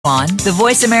On the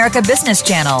Voice America Business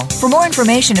Channel. For more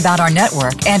information about our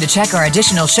network and to check our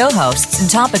additional show hosts and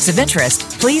topics of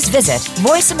interest, please visit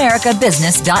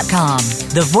voiceamericabusiness.com.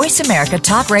 The Voice America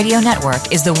Talk Radio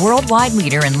Network is the worldwide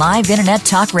leader in live Internet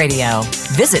talk radio.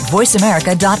 Visit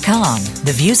voiceamerica.com.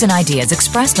 The views and ideas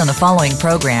expressed on the following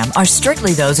program are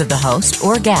strictly those of the host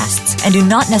or guests and do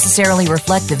not necessarily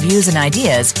reflect the views and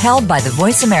ideas held by the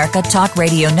Voice America Talk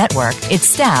Radio Network, its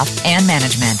staff, and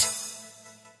management.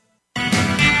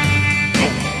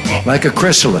 Like a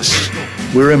chrysalis,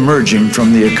 we're emerging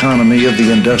from the economy of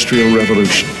the Industrial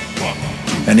Revolution,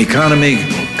 an economy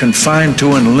confined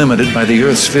to and limited by the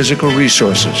Earth's physical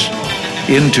resources,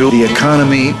 into the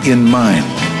economy in mind,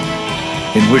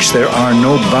 in which there are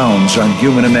no bounds on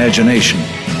human imagination,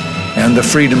 and the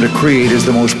freedom to create is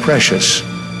the most precious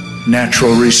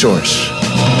natural resource.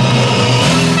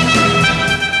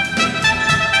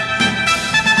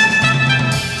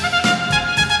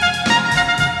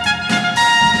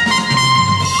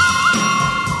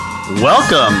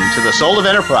 Welcome to the Soul of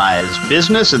Enterprise,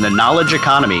 Business and the Knowledge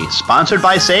Economy, sponsored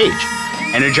by Sage,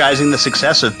 energizing the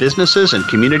success of businesses and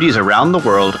communities around the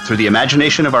world through the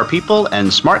imagination of our people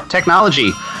and smart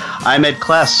technology. I'm Ed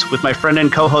Kless with my friend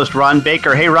and co-host Ron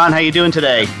Baker. Hey Ron, how you doing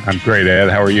today? I'm great,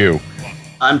 Ed. How are you?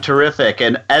 I'm terrific.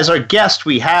 And as our guest,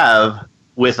 we have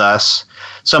with us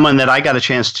someone that I got a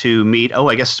chance to meet,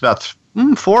 I guess it's about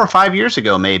 4 or 5 years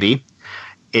ago maybe,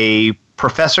 a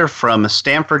professor from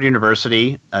Stanford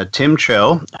University, Tim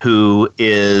Chou, who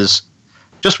is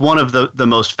just one of the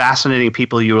most fascinating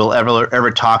people you will ever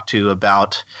talk to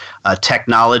about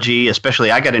technology.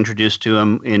 Especially, I got introduced to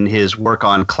him in his work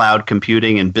on cloud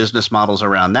computing and business models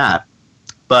around that.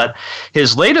 But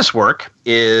his latest work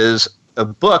is a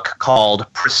book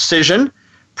called Precision: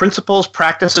 Principles,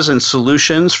 Practices, and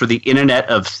Solutions for the Internet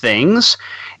of Things.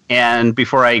 And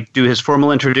before I do his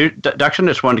formal introduction,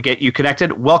 I just wanted to get you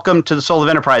connected. Welcome to the Soul of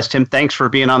Enterprise, Tim. Thanks for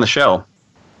being on the show.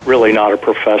 Really not a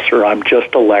professor. I'm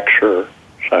just a lecturer.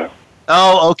 So.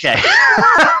 Oh, okay.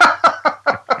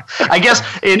 I guess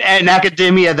in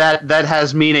academia that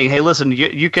has meaning. Hey, listen,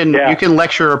 you can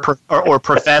lecture or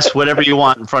profess whatever you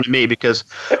want in front of me, because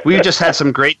we've just had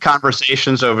some great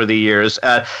conversations over the years.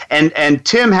 And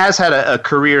Tim has had a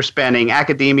career spanning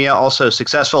academia, also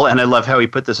successful, and I love how he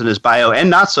put this in his bio, and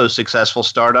not so successful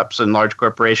startups and large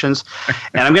corporations.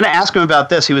 And I'm going to ask him about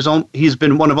this. He's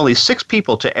been one of only 6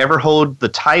 people to ever hold the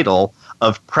title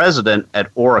of president at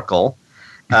Oracle.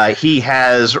 He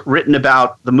has written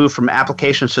about the move from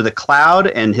applications to the cloud,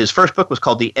 and his first book was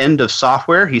called The End of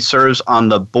Software. He serves on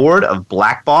the board of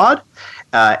Blackbaud,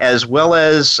 as well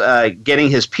as getting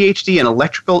his PhD in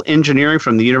electrical engineering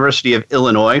from the University of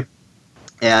Illinois,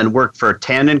 and worked for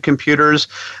Tandon Computers.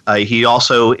 He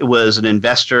also was an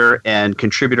investor and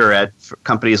contributor at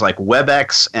companies like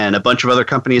WebEx and a bunch of other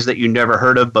companies that you never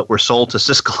heard of but were sold to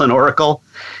Cisco and Oracle.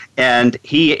 And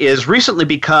he is recently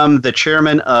become the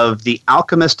chairman of the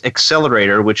Alchemist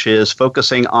Accelerator, which is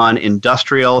focusing on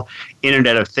industrial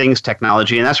Internet of Things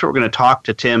technology. And that's what we're going to talk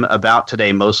to Tim about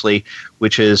today mostly,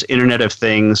 which is Internet of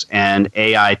Things and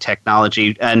AI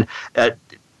technology. And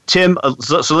Tim,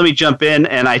 so let me jump in.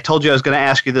 And I told you I was going to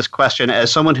ask you this question.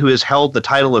 As someone who has held the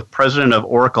title of president of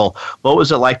Oracle, what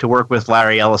was it like to work with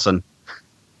Larry Ellison?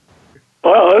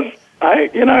 Well,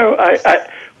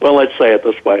 well, let's say it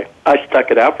this way. I stuck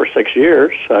it out for 6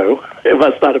 years, so it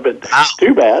must not have been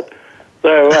too bad.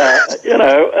 So, I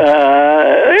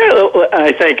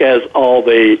think as all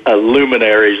the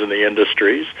luminaries in the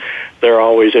industries, they're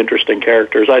always interesting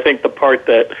characters. I think the part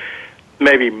that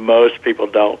maybe most people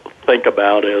don't think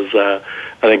about is I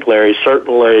think Larry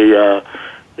certainly,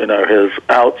 his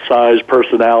outsized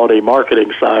personality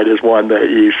marketing side is one that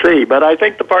you see. But I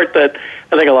think the part that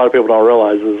I think a lot of people don't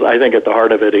realize is I think at the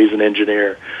heart of it, he's an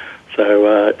engineer.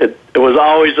 So it was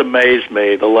always amazed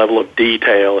me the level of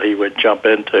detail he would jump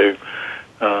into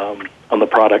on the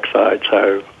product side.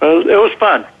 So it was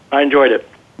fun. I enjoyed it.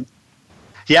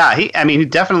 Yeah, he's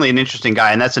definitely an interesting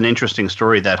guy, and that's an interesting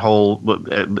story, that whole,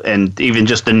 and even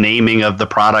just the naming of the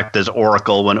product as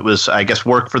Oracle when it was, I guess,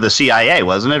 worked for the CIA,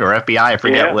 wasn't it, or FBI, I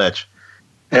forget which.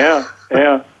 Yeah,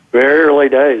 very early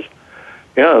days.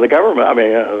 Yeah, the government,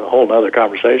 a whole other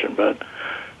conversation, but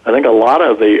I think a lot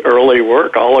of the early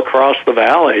work all across the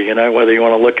valley, whether you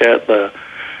want to look at the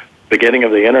beginning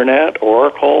of the Internet,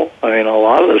 Oracle, a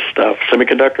lot of this stuff,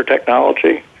 semiconductor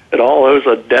technology, it all owes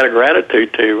a debt of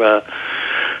gratitude to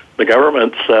the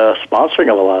government's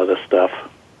sponsoring of a lot of this stuff.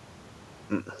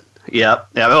 Yeah.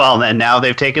 Well, and now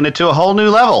they've taken it to a whole new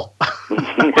level.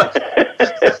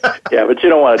 Yeah, but you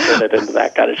don't want to turn it into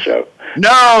that kind of show.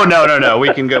 No.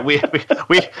 We can go.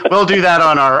 We'll do that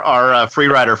on our Free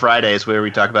Rider Fridays where we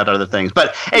talk about other things.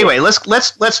 But anyway,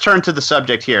 let's turn to the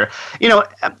subject here.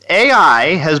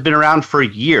 AI has been around for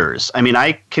years. I mean,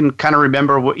 I can kind of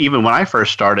remember even when I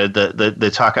first started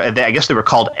the talk. I guess they were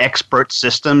called expert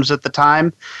systems at the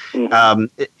time. Mm-hmm.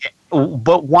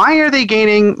 But why are they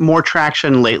gaining more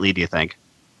traction lately, do you think?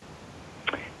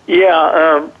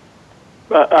 Yeah,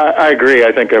 I agree.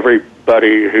 I think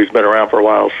everybody who's been around for a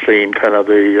while has seen kind of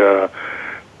the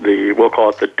we'll call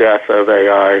it the death of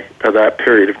AI of that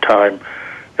period of time.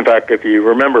 In fact, if you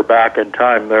remember back in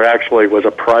time, there actually was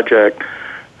a project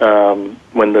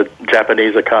when the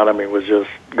Japanese economy was just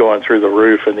going through the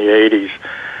roof in the 80s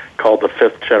called the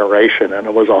Fifth Generation, and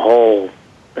it was a whole,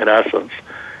 in essence,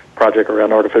 project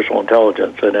around artificial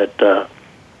intelligence, and it,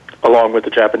 along with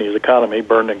the Japanese economy,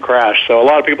 burned and crashed. So a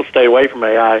lot of people stay away from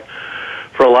AI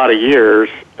for a lot of years,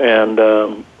 and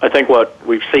I think what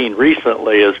we've seen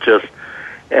recently is just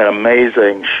an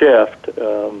amazing shift,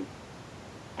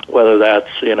 whether that's,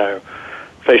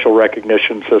 facial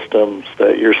recognition systems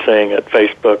that you're seeing at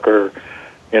Facebook or,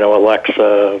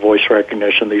 Alexa, voice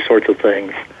recognition, these sorts of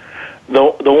things.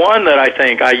 The one that I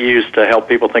think I use to help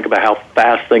people think about how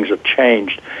fast things have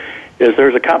changed is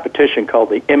there's a competition called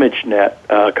the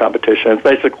ImageNet competition. It's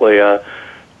basically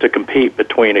to compete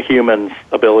between a human's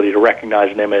ability to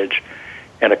recognize an image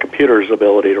and a computer's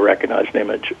ability to recognize an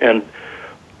image. And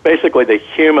basically the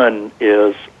human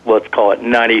is, let's call it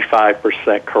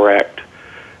 95% correct.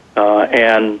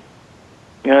 And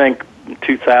I think in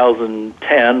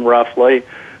 2010, roughly,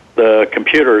 the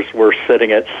computers were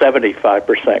sitting at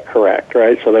 75% correct,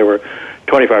 right? So they were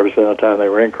 25% of the time they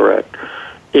were incorrect.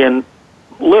 In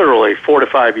literally 4 to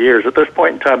 5 years, at this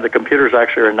point in time, the computers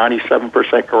actually are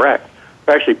 97% correct.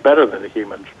 They're actually better than the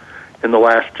humans in the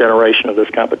last generation of this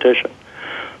competition.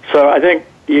 So I think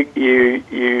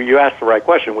you asked the right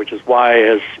question, which is why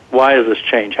has this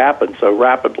change happened so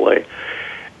rapidly?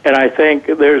 And I think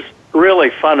there's really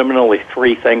fundamentally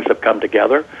three things have come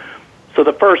together. So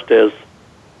the first is,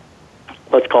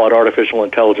 let's call it artificial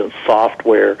intelligence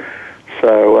software.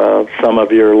 So some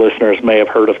of your listeners may have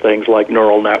heard of things like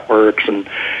neural networks and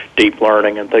deep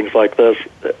learning and things like this.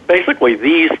 Basically,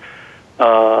 these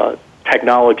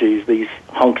technologies, these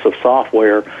hunks of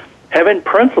software, have in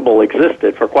principle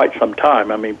existed for quite some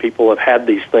time. I mean, people have had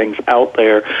these things out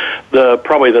there.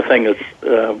 Probably the thing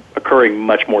that's occurring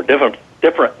much more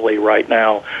differently right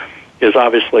now is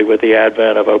obviously with the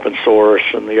advent of open source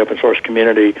and the open source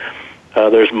community,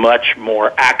 there's much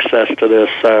more access to this.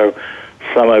 So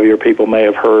some of your people may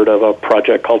have heard of a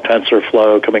project called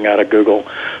TensorFlow coming out of Google.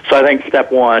 So I think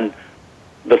step one,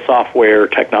 the software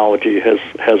technology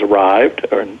has arrived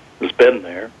and has been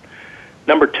there.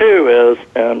 Number two is,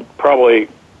 and probably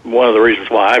one of the reasons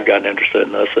why I've gotten interested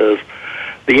in this, is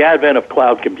the advent of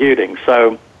cloud computing.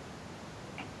 So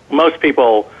most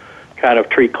people kind of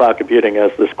treat cloud computing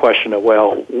as this question of,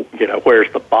 well,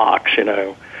 where's the box, And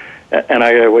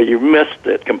I go, well, you missed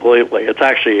it completely. It's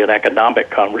actually an economic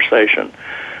conversation.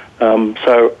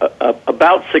 So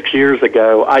about 6 years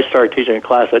ago, I started teaching a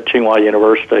class at Tsinghua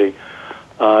University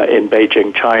in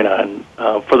Beijing, China. And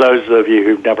for those of you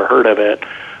who've never heard of it,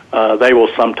 they will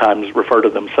sometimes refer to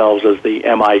themselves as the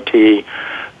MIT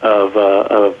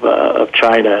of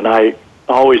China. And I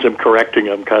always am correcting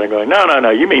them, kind of going, no,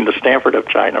 you mean the Stanford of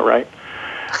China, right?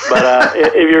 But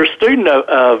if you're a student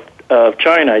of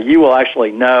China, you will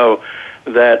actually know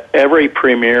that every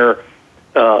premier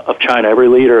of China, every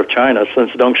leader of China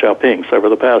since Deng Xiaoping, so over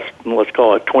the past, let's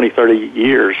call it 20, 30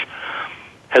 years,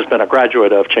 has been a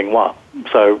graduate of Tsinghua.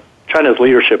 So China's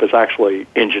leadership is actually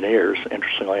engineers,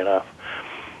 interestingly enough.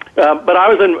 But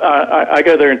I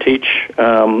go there and teach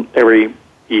every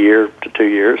year to 2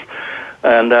 years.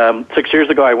 And 6 years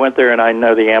ago, I went there, and I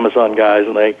know the Amazon guys,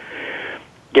 and they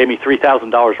gave me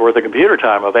 $3,000 worth of computer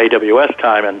time, of AWS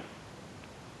time. And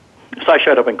so I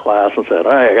showed up in class and said,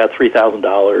 I got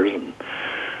 $3,000, and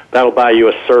that'll buy you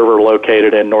a server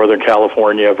located in Northern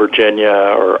California, Virginia,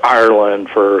 or Ireland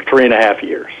for 3.5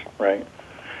 years, right?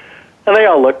 And they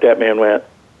all looked at me and went,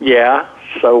 yeah,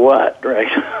 so what,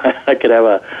 right? I could have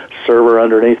a server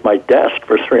underneath my desk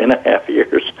for 3.5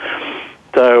 years.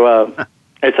 So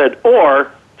I said,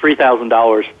 or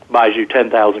 $3,000 buys you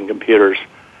 10,000 computers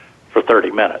for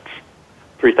 30 minutes.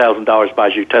 $3,000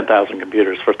 buys you 10,000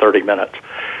 computers for 30 minutes.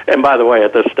 And by the way,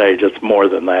 at this stage, it's more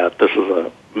than that. This is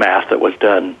a math that was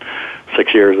done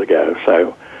 6 years ago.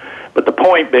 So, but the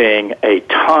point being, a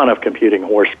ton of computing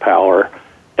horsepower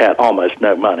at almost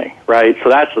no money, right? So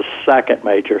that's the second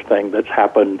major thing that's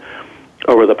happened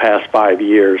over the past 5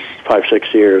 years, 5,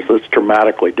 6 years. That's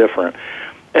dramatically different.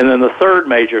 And then the third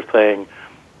major thing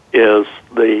is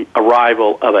the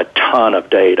arrival of a ton of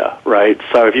data, right?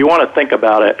 So if you want to think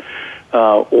about it,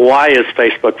 why is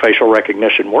Facebook facial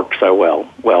recognition work so well?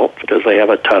 Well, because they have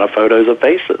a ton of photos of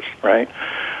faces, right?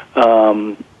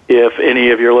 If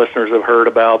any of your listeners have heard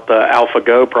about the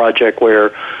AlphaGo project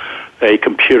where a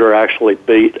computer actually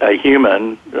beat a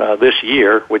human this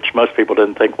year, which most people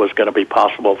didn't think was going to be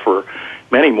possible for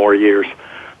many more years,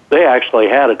 they actually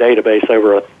had a database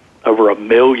over a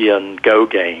million Go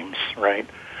games, right,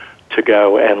 to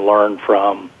go and learn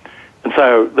from. And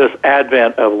so this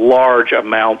advent of large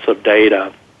amounts of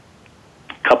data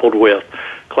coupled with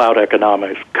cloud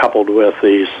economics, coupled with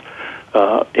these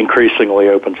increasingly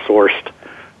open-sourced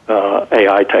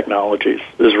AI technologies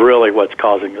is really what's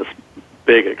causing this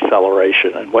big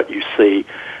acceleration in what you see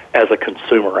as a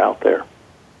consumer out there.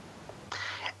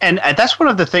 And that's one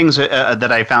of the things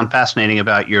that I found fascinating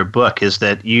about your book is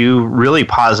that you really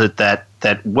posit that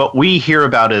what we hear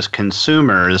about as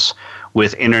consumers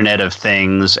with Internet of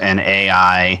Things and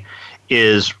AI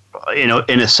is, in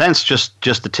a sense, just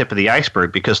the tip of the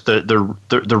iceberg, because the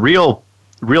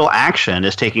real action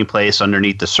is taking place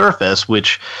underneath the surface,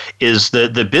 which is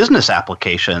the business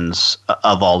applications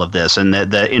of all of this, and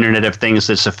the Internet of Things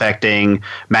that's affecting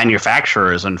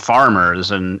manufacturers and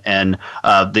farmers and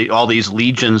all these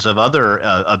legions of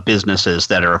other businesses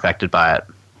that are affected by it.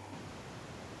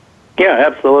 Yeah,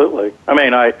 absolutely. I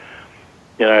mean, as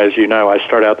you know, I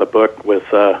start out the book with,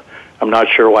 I'm not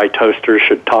sure why toasters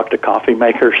should talk to coffee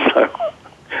makers, so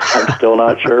I'm still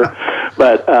not sure.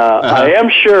 But I am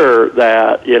sure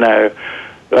that,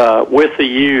 with the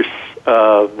use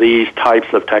of these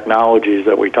types of technologies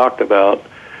that we talked about,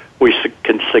 we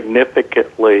can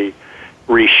significantly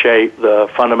reshape the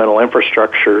fundamental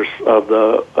infrastructures of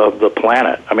the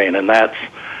planet. I mean, and that's,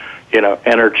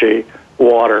 energy,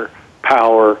 water,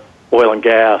 power, oil and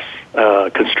gas,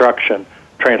 construction,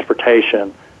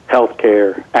 transportation,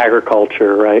 healthcare,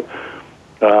 agriculture, right?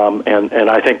 And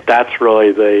I think that's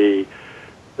really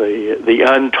the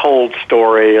untold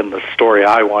story, and the story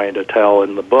I wanted to tell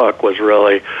in the book was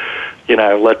really,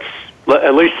 at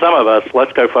least some of us,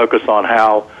 let's go focus on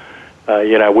how,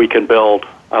 we can build,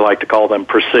 I like to call them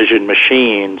precision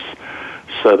machines,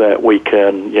 so that we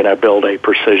can, build a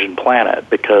precision planet.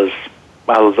 Because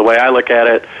the way I look at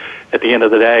it, at the end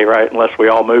of the day, right, unless we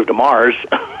all move to Mars,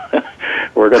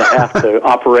 we're going to have to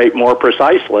operate more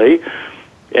precisely.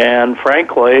 And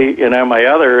frankly, my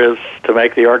other is to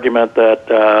make the argument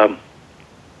that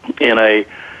in a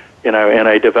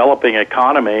developing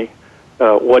economy,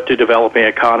 what do developing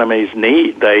economies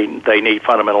need? They need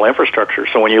fundamental infrastructure.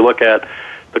 So when you look at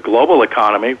the global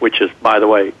economy, which is, by the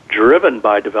way, driven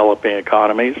by developing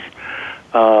economies,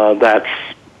 that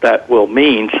will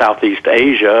mean Southeast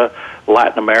Asia,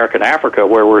 Latin America, and Africa,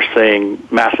 where we're seeing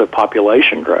massive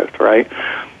population growth, right?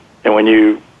 And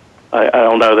when I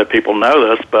don't know that people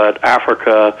know this, but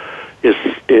Africa is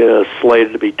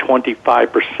slated to be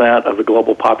 25% of the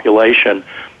global population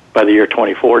by the year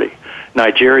 2040.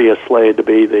 Nigeria is slated to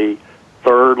be the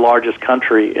third largest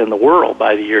country in the world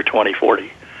by the year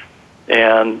 2040.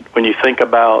 And when you think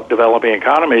about developing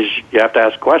economies, you have to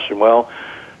ask the question, well,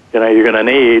 you're going to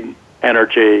need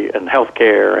energy and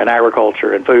healthcare and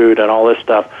agriculture and food and all this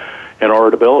stuff in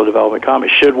order to build a developing economy.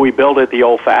 Should we build it the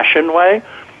old-fashioned way?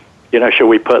 Should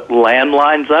we put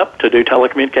landlines up to do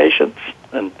telecommunications?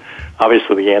 And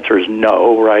obviously the answer is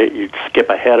no, right? You'd skip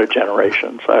ahead a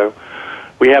generation. So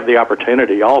we have the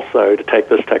opportunity also to take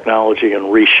this technology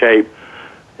and reshape,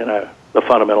 the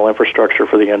fundamental infrastructure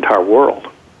for the entire world.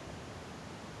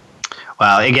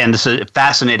 Well, again, this is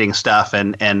fascinating stuff,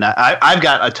 and I've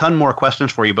got a ton more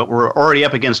questions for you, but we're already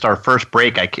up against our first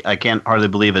break. I can't hardly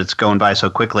believe it's going by so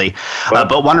quickly.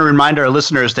 But want to remind our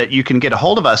listeners that you can get a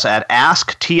hold of us at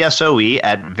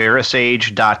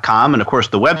asktsoe@verisage.com, and of course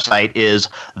the website is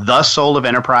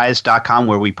thesoulofenterprise.com,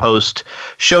 where we post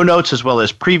show notes as well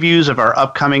as previews of our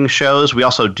upcoming shows. We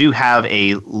also do have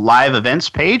a live events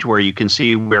page where you can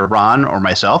see where Ron or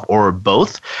myself or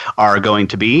both are going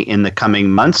to be in the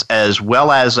coming months, as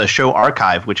well as a show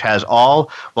archive, which has now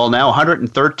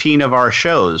 113 of our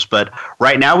shows. But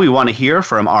right now we want to hear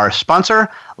from our sponsor,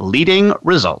 Leading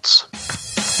Results.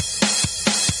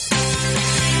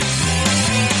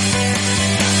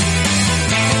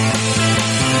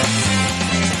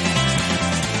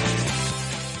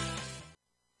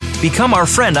 Become our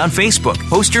friend on Facebook.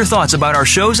 Post your thoughts about our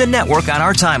shows and network on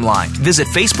our timeline. Visit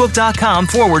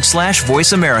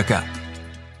facebook.com/Voice America.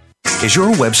 Is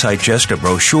your website just a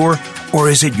brochure, or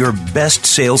is it your best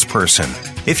salesperson?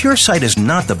 If your site is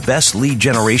not the best lead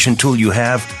generation tool you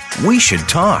have, we should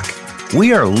talk.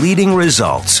 We are Leading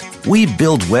Results. We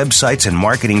build websites and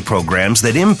marketing programs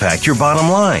that impact your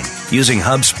bottom line. Using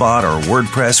HubSpot or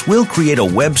WordPress, we'll create a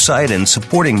website and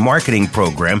supporting marketing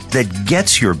program that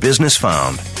gets your business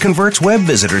found, converts web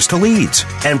visitors to leads,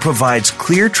 and provides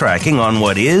clear tracking on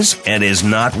what is and is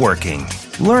not working.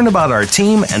 Learn about our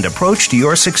team and approach to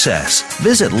your success.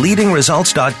 Visit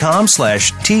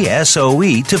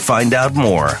leadingresults.com/TSOE to find out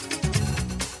more.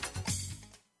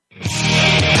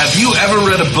 Have you ever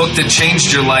read a book that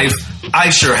changed your life? I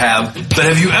sure have. But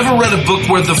have you ever read a book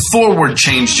where the foreword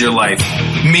changed your life?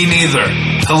 Me neither.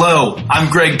 Hello, I'm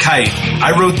Greg Kite.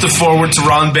 I wrote the foreword to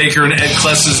Ron Baker and Ed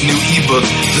Kless's new ebook,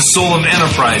 The Soul of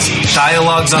Enterprise,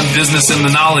 Dialogues on Business and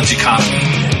the Knowledge Economy.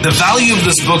 The value of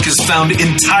this book is found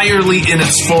entirely in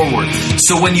its foreword.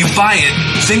 So when you buy it,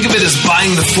 think of it as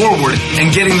buying the foreword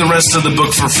and getting the rest of the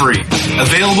book for free.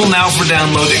 Available now for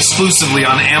download exclusively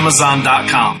on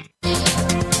Amazon.com.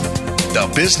 The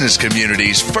business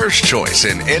community's first choice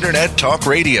in Internet Talk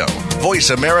Radio. Voice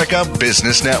America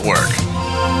Business Network.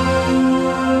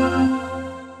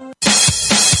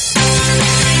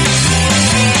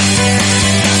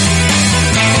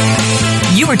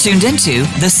 You are tuned into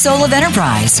The Soul of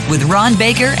Enterprise with Ron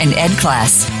Baker and Ed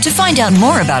Kless. To find out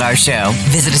more about our show,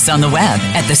 visit us on the web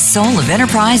at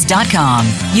thesoulofenterprise.com.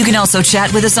 You can also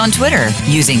chat with us on Twitter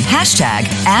using hashtag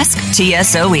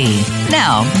AskTSOE.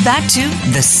 Now, back to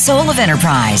The Soul of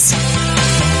Enterprise.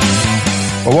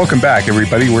 Well, welcome back,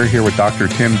 everybody. We're here with Dr.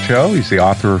 Tim Chou. He's the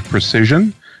author of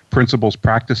Precision, Principles,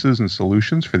 Practices, and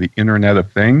Solutions for the Internet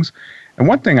of Things. And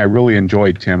one thing I really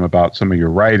enjoyed, Tim, about some of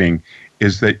your writing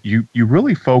is that you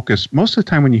really focus, most of the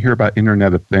time when you hear about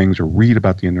Internet of Things or read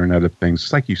about the Internet of Things,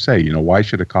 it's like you say, why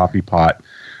should a coffee pot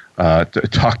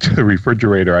talk to the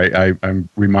refrigerator? I'm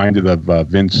reminded of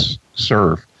Vince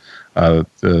Cerf,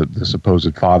 the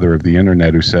supposed father of the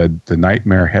Internet, who said, the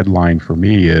nightmare headline for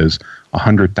me is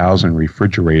 100,000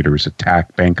 refrigerators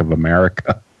attack Bank of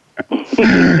America.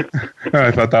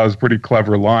 I thought that was a pretty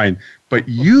clever line. But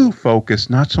you focus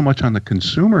not so much on the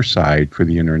consumer side for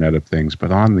the Internet of Things,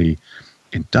 but on the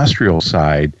industrial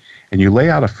side, and you lay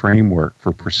out a framework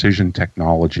for precision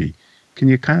technology. Can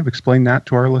you kind of explain that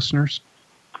to our listeners?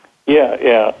 Yeah.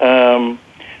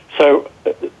 So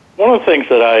one of the things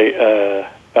that I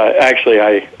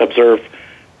observed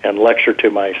and lectured to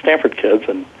my Stanford kids,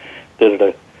 and did it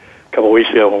a couple of weeks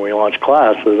ago when we launched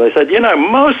class, is I said,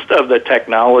 most of the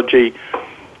technology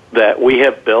that we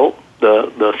have built,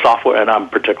 the software, and I'm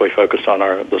particularly focused on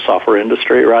the software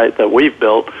industry, right, that we've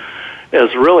built,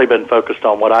 has really been focused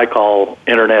on what I call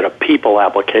Internet of People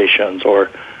applications, or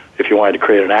if you wanted to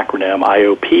create an acronym,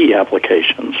 IOP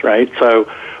applications, right? So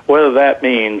whether that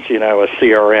means, a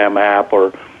CRM app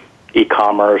or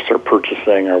e-commerce or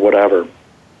purchasing or whatever,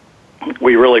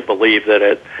 we really believe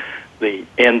that the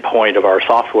end point of our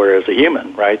software is a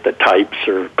human, right, that types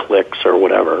or clicks or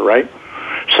whatever, right?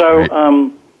 So,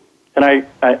 and I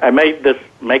make this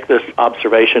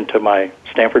observation to my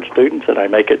Stanford students, and I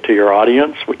make it to your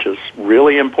audience, which is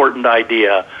really important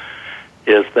idea,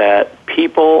 is that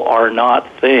people are not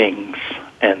things,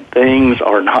 and things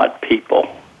are not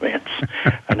people. I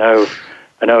know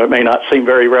it may not seem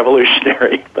very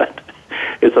revolutionary, but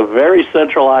it's a very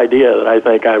central idea that I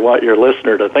think I want your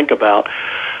listener to think about.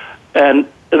 And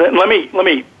then let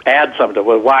me add something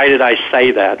to it. Why did I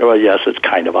say that? Well, yes, it's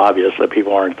kind of obvious that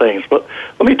people aren't things, but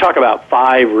let me talk about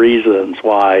 5 reasons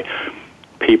why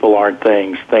people aren't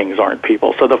things, things aren't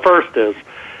people. So the first is,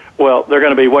 well, there are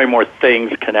going to be way more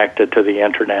things connected to the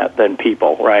Internet than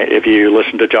people, right? If you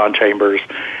listen to John Chambers,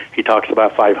 he talks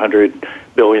about 500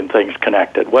 billion things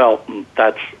connected. Well,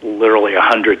 that's literally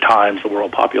 100 times the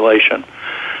world population.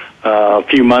 A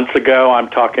few months ago, I'm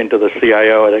talking to the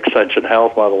CIO at Extension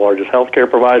Health, one of the largest healthcare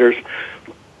providers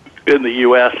in the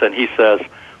U.S., and he says,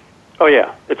 oh,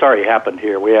 yeah, it's already happened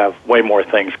here. We have way more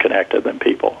things connected than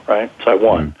people, right? So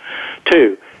 1.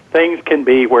 2, things can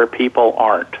be where people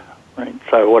aren't, right?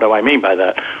 So what do I mean by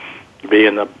that? It can be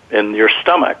in your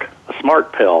stomach, a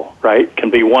smart pill, right? It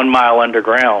can be 1 mile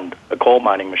underground, a coal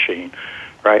mining machine,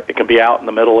 right? It can be out in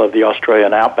the middle of the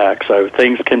Australian outback. So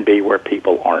things can be where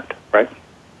people aren't, right?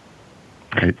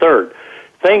 Right. Third,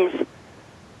 things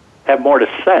have more to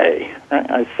say.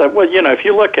 Right? I said, well, if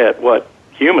you look at what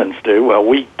humans do, well,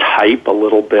 we type a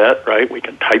little bit, right? We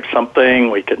can type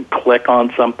something, we can click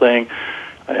on something.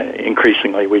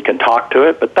 Increasingly, we can talk to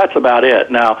it, but that's about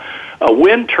it. Now, a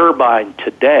wind turbine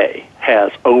today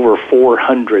has over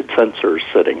 400 sensors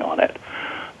sitting on it.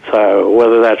 So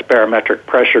whether that's barometric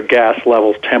pressure, gas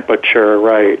levels, temperature,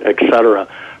 right, et cetera,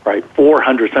 right,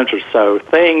 400 sensors. So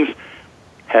things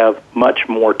have much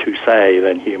more to say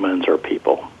than humans or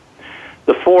people.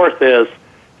 The fourth is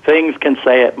things can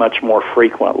say it much more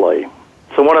frequently.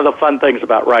 So one of the fun things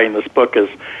about writing this book is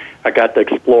I got to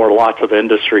explore lots of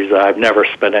industries that I've never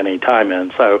spent any time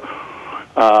in. So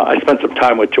I spent some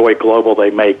time with Joy Global. They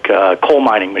make coal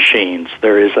mining machines.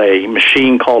 There is a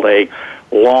machine called a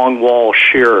long wall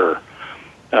shearer.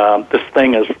 This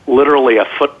thing is literally a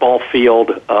football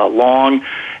field long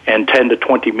and 10 to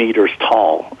 20 meters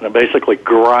tall. And it basically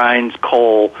grinds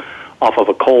coal off of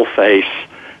a coal face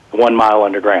 1 mile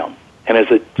underground. And as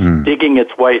it's digging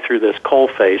its way through this coal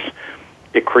face,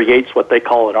 it creates what they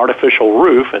call an artificial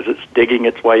roof as it's digging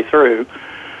its way through.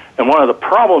 And one of the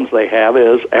problems they have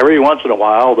is every once in a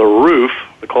while the roof,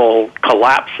 the coal,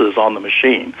 collapses on the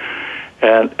machine.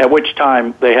 And at which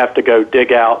time they have to go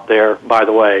dig out their, by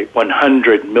the way,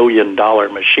 $100 million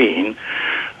machine,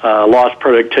 lost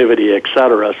productivity, et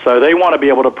cetera. So they want to be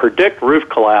able to predict roof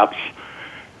collapse.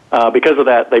 Because of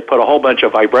that, they put a whole bunch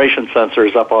of vibration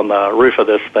sensors up on the roof of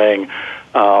this thing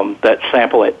that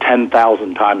sample at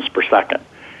 10,000 times per second,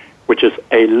 which is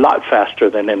a lot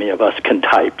faster than any of us can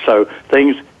type. So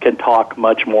things can talk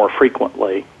much more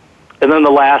frequently. And then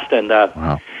the last,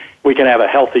 and we can have a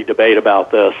healthy debate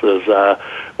about this, is,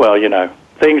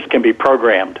 things can be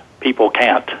programmed. People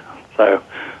can't. So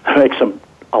that makes them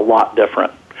a lot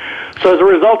different. So as a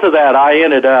result of that, I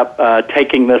ended up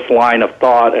taking this line of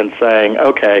thought and saying,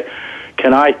 okay,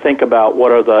 can I think about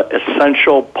what are the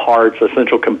essential parts,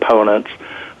 essential components,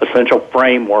 essential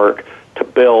framework to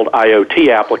build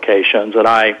IoT applications? And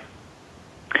I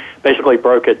basically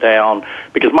broke it down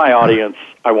because my audience,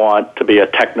 I want to be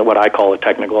what I call a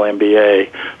technical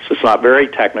MBA. So it's not very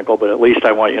technical, but at least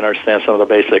I want you to understand some of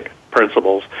the basic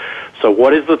principles. So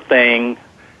what is the thing?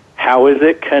 How is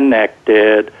it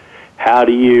connected? How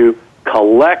do you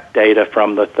collect data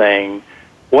from the thing?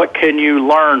 What can you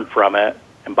learn from it?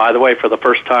 And by the way, for the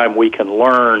first time, we can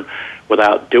learn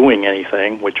without doing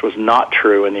anything, which was not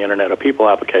true in the Internet of People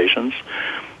applications.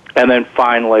 And then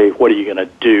finally, what are you going to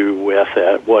do with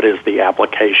it? What is the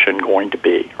application going to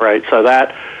be, right? So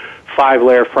that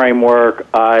 5-layer framework,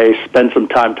 I spend some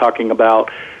time talking about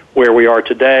where we are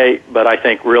today, but I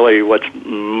think really what's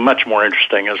much more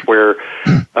interesting is where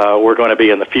we're going to be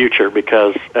in the future,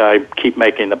 because I keep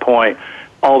making the point,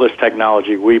 all this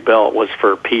technology we built was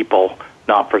for people,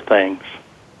 not for things.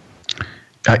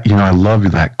 I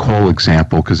love that coal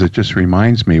example because it just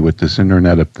reminds me with this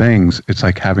Internet of Things, it's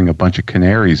like having a bunch of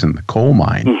canaries in the coal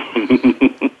mine,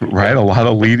 right? A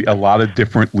lot of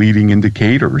different leading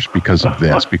indicators because of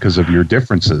this, because of your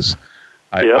differences.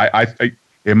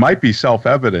 It might be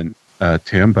self-evident,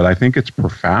 Tim, but I think it's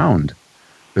profound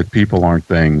that people aren't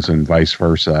things and vice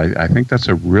versa. I think that's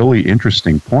a really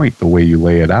interesting point, the way you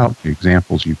lay it out, the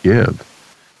examples you give.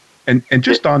 And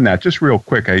just on that, just real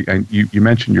quick, you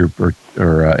mentioned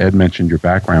Ed mentioned your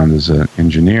background as an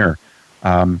engineer,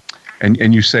 and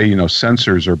you say,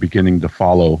 sensors are beginning to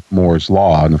follow Moore's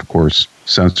law, and of course,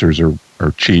 sensors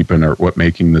are cheap and are what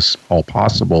making this all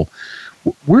possible.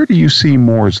 Where do you see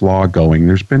Moore's law going?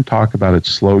 There's been talk about it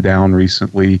slow down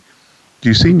recently. Do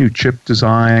you see new chip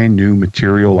design, new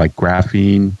material like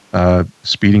graphene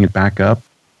speeding it back up?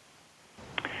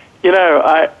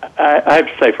 I have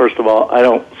to say, first of all, I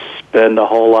don't spend a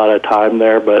whole lot of time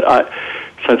there, but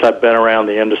since I've been around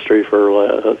the industry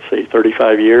for,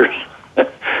 35 years,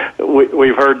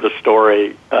 we've heard the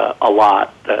story a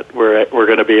lot that we're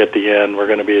going to be at the end, we're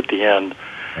going to be at the end.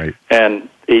 Right. And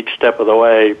each step of the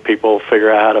way, people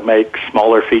figure out how to make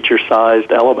smaller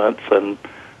feature-sized elements, and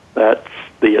that's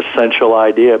the essential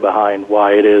idea behind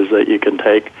why it is that you can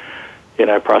take,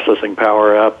 processing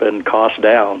power up and cost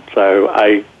down. So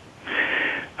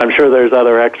I'm sure there's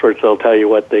other experts that'll tell you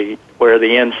where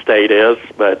the end state is,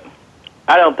 but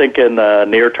I don't think in the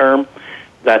near term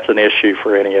that's an issue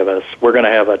for any of us. We're going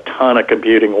to have a ton of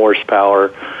computing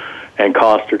horsepower, and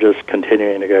costs are just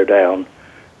continuing to go down,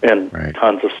 and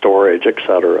tons of storage, et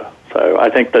cetera. So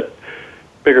I think that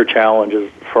bigger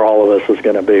challenges for all of us is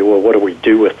going to be, well, what do we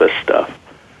do with this stuff?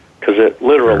 Because it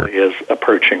literally is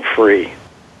approaching free.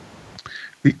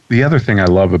 The other thing I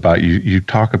love about you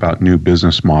talk about new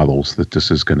business models that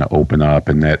this is going to open up,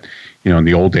 and that, in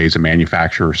the old days, a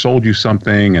manufacturer sold you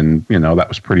something and, that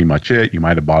was pretty much it. You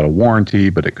might have bought a warranty,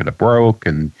 but it could have broke,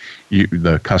 and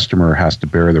the customer has to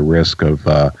bear the risk of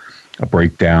a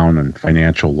breakdown and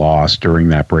financial loss during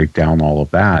that breakdown, all of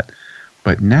that.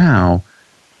 But now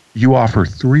you offer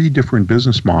 3 different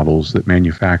business models that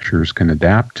manufacturers can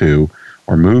adapt to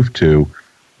or move to,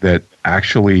 that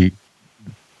actually,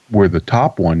 where the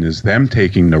top one is them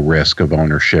taking the risk of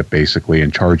ownership, basically,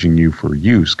 and charging you for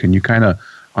use. Can you kind of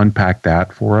unpack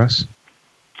that for us?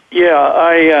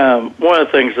 Yeah, one of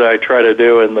the things that I try to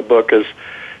do in the book is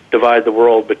divide the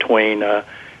world between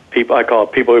people, I call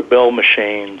it people who build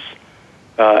machines.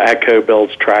 AGCO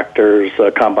builds tractors,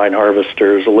 combine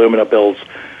harvesters, Illumina builds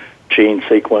gene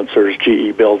sequencers,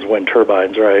 GE builds wind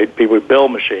turbines, right? People who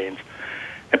build machines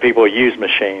and people who use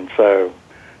machines. So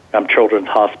I'm Children's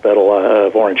Hospital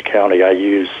of Orange County. I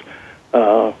use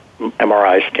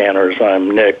MRI scanners.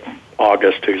 I'm Nick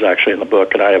August, who's actually in the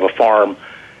book, and I have a farm,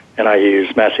 and I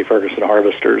use Massey Ferguson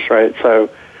harvesters, right? So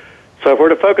if we're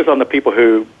to focus on the people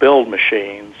who build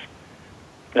machines,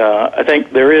 I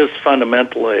think there is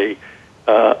fundamentally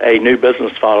a new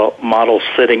business model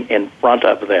sitting in front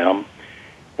of them,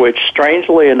 which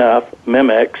strangely enough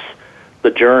mimics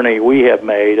the journey we have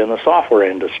made in the software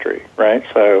industry, right?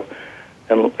 So,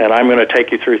 and I'm going to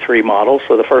take you through three models.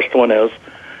 So the first one is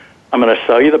I'm going to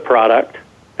sell you the product,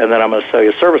 and then I'm going to sell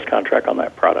you a service contract on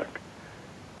that product.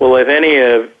 Well, if any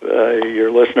of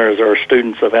your listeners are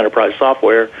students of enterprise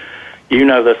software, you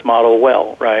know this model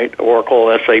well, right?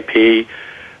 Oracle, SAP,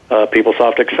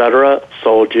 PeopleSoft, et cetera,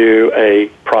 sold you a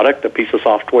product, a piece of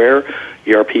software,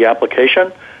 ERP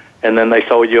application, and then they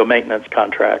sold you a maintenance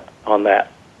contract on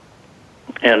that.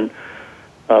 And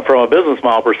from a business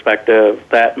model perspective,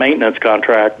 that maintenance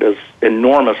contract is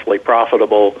enormously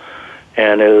profitable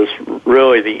and is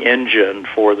really the engine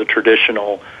for the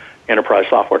traditional enterprise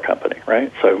software company,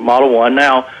 right? So model one.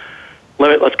 Now,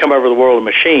 let's come over to the world of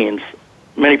machines.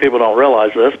 Many people don't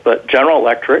realize this, but General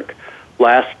Electric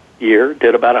last year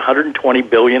did about $120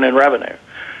 billion in revenue.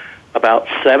 About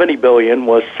 $70 billion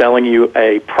was selling you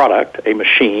a product, a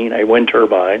machine, a wind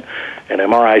turbine, an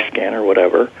MRI scanner,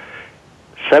 whatever.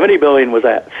 $70 billion was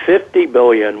that. $50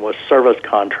 billion was service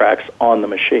contracts on the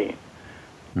machine.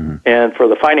 Mm-hmm. And for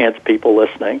the finance people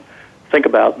listening, think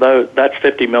about those. That's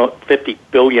 $50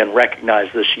 billion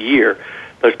recognized this year.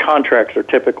 Those contracts are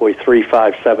typically 3,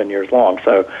 5, 7 years long.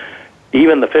 So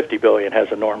even the $50 billion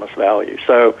has enormous value.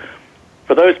 So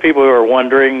for those people who are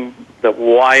wondering that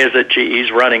why is it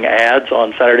GE's running ads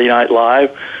on Saturday Night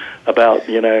Live about,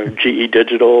 GE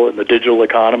Digital and the digital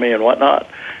economy and whatnot,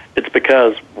 it's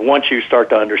because once you start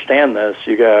to understand this,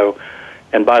 you go,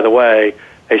 and by the way,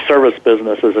 a service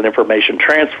business is an information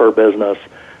transfer business.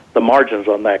 The margins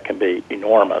on that can be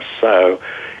enormous. So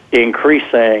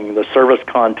increasing the service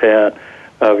content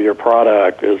of your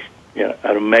product is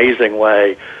an amazing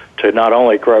way to not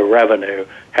only grow revenue,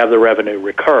 have the revenue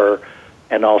recur,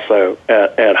 and also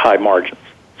at high margins.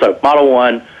 So model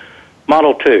one.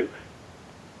 Model two,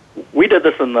 we did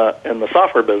this in the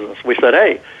software business. We said,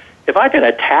 hey, if I can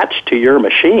attach to your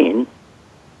machine,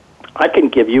 I can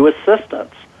give you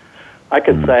assistance. I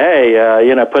could say,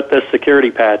 hey, put this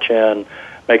security patch in,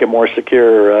 make it more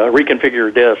secure, reconfigure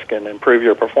your disk, and improve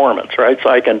your performance, right? So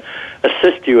I can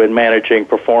assist you in managing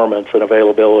performance and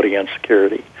availability and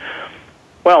security.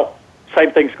 Well,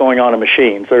 same thing's going on in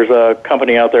machines. There's a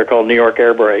company out there called New York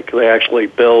Air Brake. They actually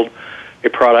build a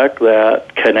product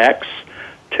that connects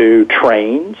to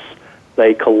trains.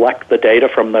 They collect the data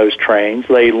from those trains.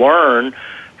 They learn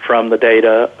from the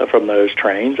data from those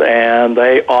trains, and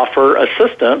they offer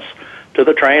assistance to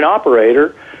the train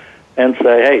operator and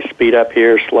say, hey, speed up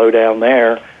here, slow down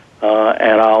there,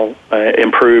 and I'll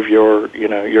improve your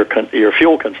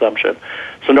fuel consumption.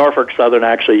 So Norfolk Southern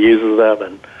actually uses them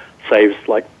and saves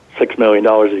like $6 million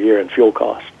a year in fuel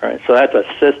costs, right? So that's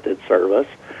assisted service,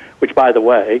 which, by the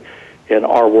way, in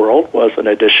our world was an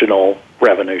additional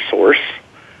revenue source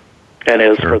and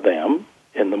is for them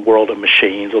in the world of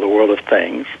machines or the world of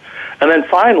things. And then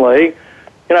finally,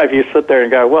 if you sit there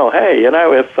and go, well, hey,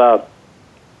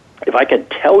 if I can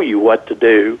tell you what to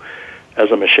do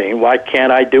as a machine, why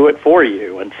can't I do it for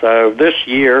you? And so this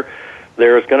year,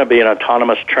 there is going to be an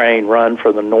autonomous train run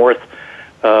for the north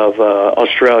of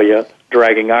Australia,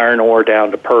 dragging iron ore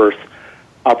down to Perth,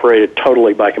 operated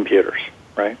totally by computers,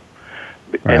 right?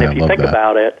 And if you think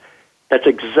about it, that's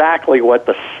exactly what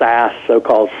the SaaS,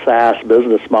 so-called SaaS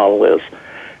business model is.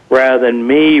 Rather than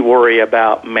me worry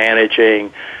about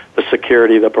managing the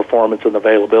security, the performance, and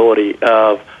availability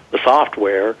of the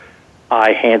software,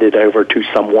 I hand it over to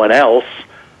someone else,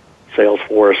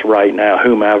 Salesforce right now,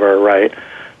 whomever, right?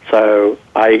 So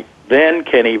I then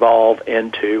can evolve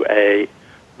into a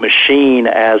machine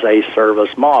as a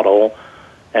service model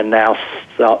and now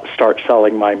start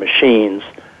selling my machines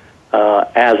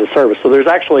as a service. So there's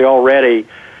actually already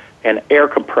an air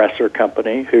compressor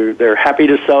company who they're happy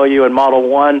to sell you in Model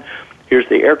 1. Here's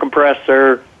the air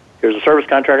compressor. Here's a service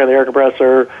contract on the air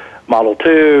compressor. Model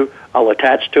 2, I'll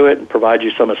attach to it and provide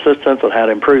you some assistance on how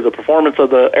to improve the performance of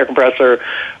the air compressor.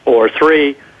 Or 3,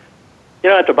 you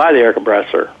don't have to buy the air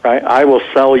compressor, right? I will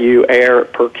sell you air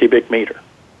per cubic meter.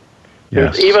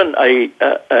 Yes. There's even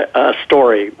a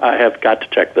story, I have got to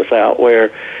check this out,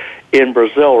 where in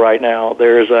Brazil right now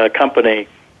there's a company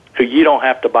so you don't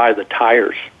have to buy the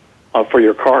tires for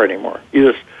your car anymore.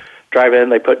 You just drive in,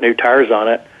 they put new tires on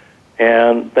it,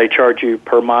 and they charge you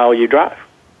per mile you drive.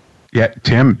 Yeah,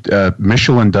 Tim,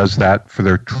 Michelin does that for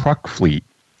their truck fleet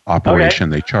operation.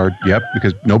 Okay. They charge,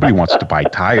 because nobody wants to buy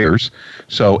tires.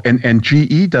 So, and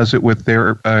GE does it with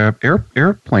their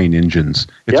airplane engines.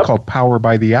 It's called power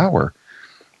by the hour,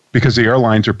 because the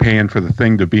airlines are paying for the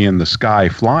thing to be in the sky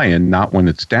flying, not when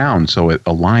it's down. So it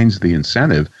aligns the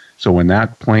incentive. So when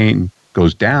that plane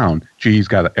goes down, GE's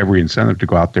got every incentive to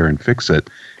go out there and fix it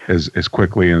as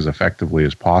quickly and as effectively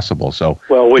as possible. So,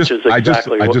 which is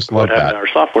exactly what happened in our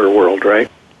software world,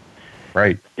 right?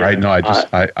 Right. No,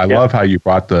 I love how you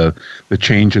brought the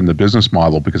change in the business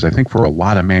model, because I think for a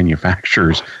lot of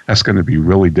manufacturers, that's going to be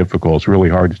really difficult. It's really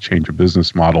hard to change a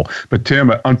business model. But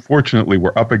Tim, unfortunately,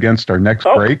 we're up against our next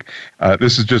break.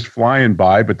 This is just flying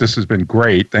by, but this has been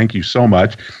great. Thank you so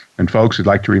much. And folks, we'd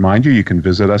like to remind you can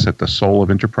visit us at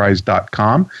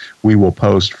thesoulofenterprise.com. We will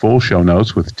post full show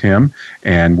notes with Tim,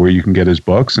 and where you can get his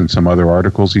books and some other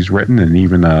articles he's written, and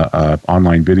even a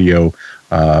online video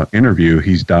interview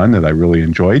he's done that I really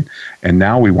enjoyed. And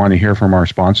now we want to hear from our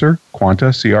sponsor, Quanta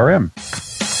CRM.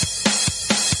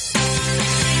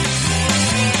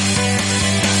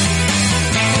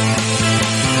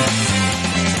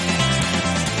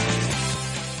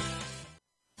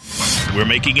 We're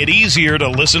making it easier to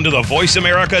listen to the Voice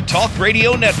America Talk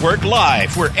Radio Network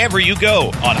live wherever you go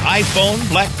on iPhone,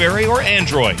 BlackBerry, or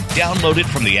Android. Download it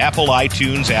from the Apple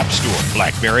iTunes App Store,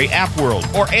 BlackBerry App World,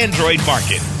 or Android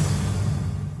Market.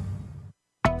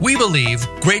 We believe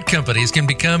great companies can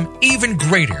become even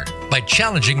greater by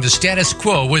challenging the status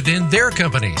quo within their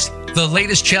companies. The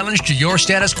latest challenge to your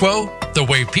status quo? The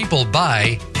way people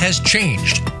buy has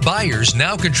changed. Buyers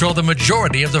now control the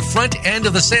majority of the front end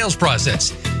of the sales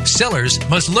process. Sellers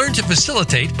must learn to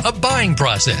facilitate a buying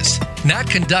process, not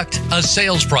conduct a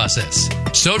sales process.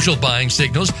 Social buying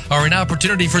signals are an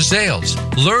opportunity for sales.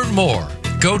 Learn more.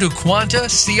 Go to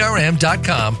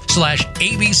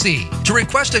quantacrm.com/ABC to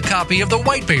request a copy of the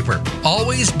white paper,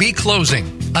 Always Be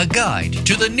Closing, a guide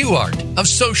to the new art of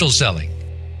social selling.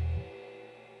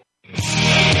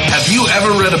 Have you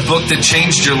ever read a book that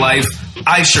changed your life?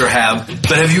 I sure have.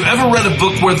 But have you ever read a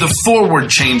book where the foreword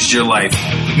changed your life?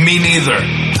 Me neither.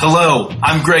 Hello,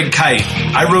 I'm Greg Kite.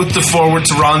 I wrote the foreword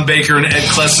to Ron Baker and Ed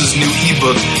Kless's new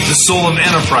ebook, The Soul of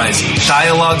Enterprise,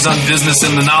 Dialogues on Business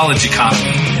and the Knowledge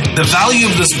Economy. The value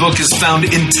of this book is found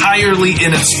entirely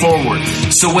in its foreword.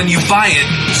 So when you buy it,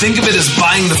 think of it as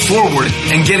buying the foreword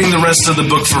and getting the rest of the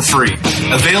book for free.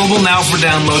 Available now for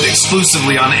download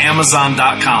exclusively on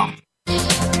Amazon.com.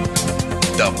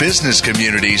 The business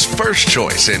community's first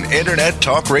choice in Internet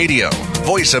Talk Radio.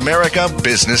 Voice America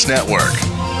Business Network.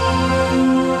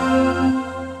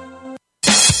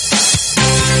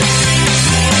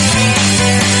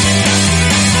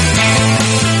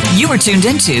 You are tuned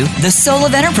into The Soul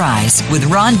of Enterprise with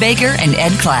Ron Baker and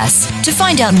Ed Kless. To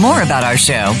find out more about our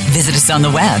show, visit us on the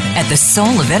web at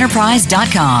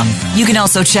thesoulofenterprise.com. You can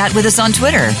also chat with us on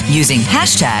Twitter using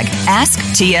hashtag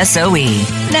AskTSOE.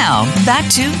 Now, back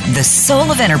to The Soul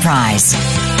of Enterprise.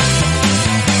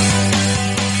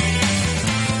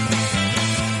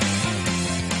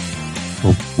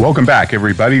 Well, welcome back,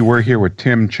 everybody. We're here with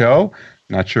Tim Chou.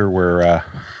 Not sure where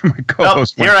my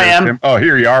co-host went. Here I am. Tim. Oh,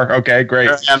 here you are. Okay, great.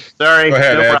 Here I am. Sorry. Go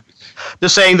ahead, Ed.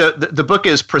 Just saying the book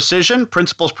is Precision,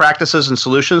 Principles, Practices, and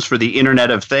Solutions for the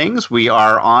Internet of Things. We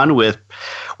are on with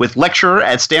lecturer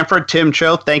at Stanford, Tim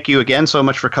Chou. Thank you again so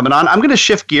much for coming on. I'm going to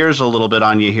shift gears a little bit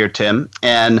on you here, Tim,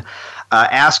 and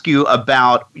ask you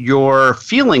about your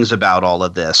feelings about all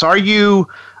of this. Are you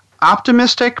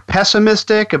optimistic,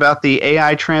 pessimistic about the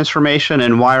AI transformation,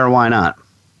 and why or why not?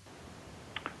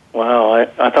 Wow,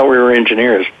 I thought we were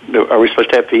engineers. Are we supposed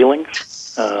to have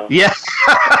feelings? Yeah.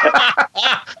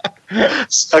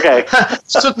 Okay.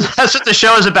 So that's what the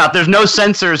show is about. There's no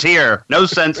censors here. No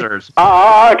censors.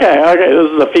 Okay.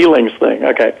 This is a feelings thing.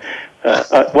 Okay.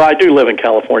 Well, I do live in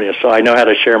California, so I know how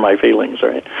to share my feelings,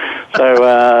 right? So,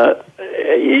 I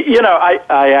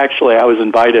was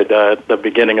invited at the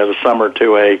beginning of the summer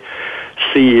to a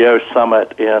CEO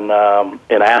summit in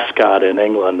Ascot in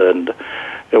England, and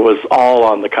it was all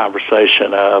on the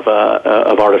conversation of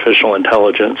artificial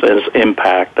intelligence and its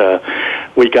impact.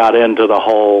 We got into the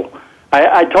whole.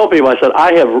 I told people, I said,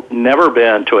 I have never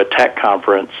been to a tech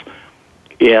conference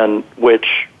in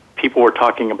which people were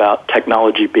talking about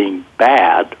technology being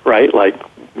bad, right? Like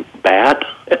bad,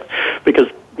 because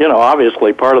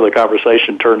obviously part of the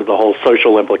conversation turned to the whole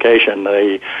social implication.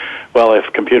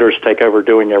 If computers take over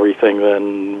doing everything,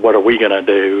 then what are we going to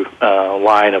do?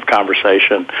 Line of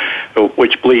conversation,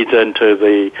 which bleeds into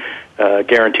the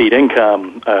guaranteed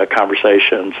income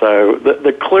conversation. So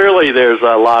clearly there's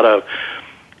a lot of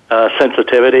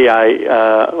sensitivity.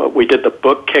 We did the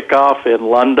book kickoff in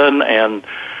London, and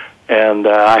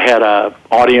I had a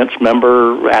audience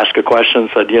member ask a question.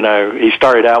 Said, he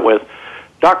started out with,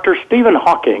 Dr. Stephen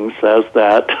Hawking says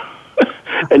that,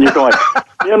 and you're going,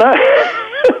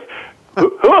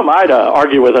 who am I to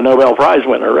argue with a Nobel Prize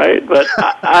winner, right? But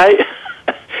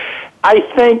I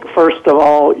think, first of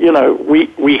all,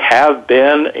 we have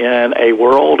been in a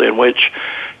world in which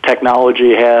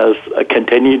technology has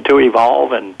continued to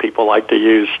evolve, and people like to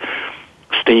use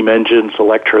steam engines,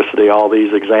 electricity, all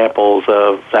these examples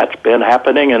of that's been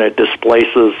happening, and it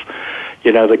displaces,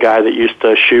 the guy that used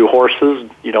to shoe horses.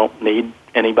 You don't need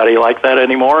anybody like that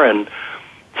anymore. And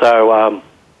so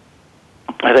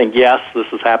I think, yes, this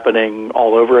is happening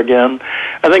all over again.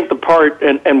 I think the part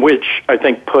and which I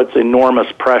think puts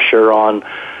enormous pressure on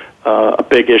a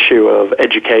big issue of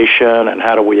education and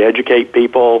how do we educate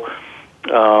people.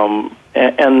 And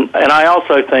I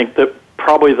also think that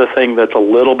probably the thing that's a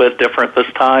little bit different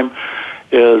this time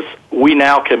is we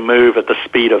now can move at the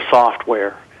speed of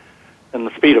software. And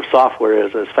the speed of software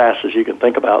is as fast as you can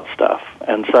think about stuff.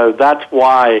 And so that's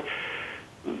why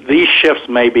these shifts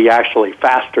may be actually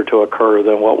faster to occur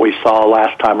than what we saw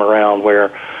last time around,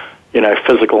 where,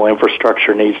 physical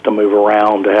infrastructure needs to move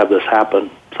around to have this happen.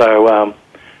 So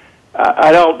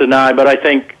I don't deny, but I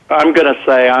think I'm going to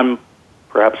say I'm,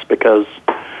 perhaps because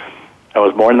I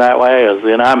was born that way,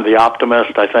 I'm the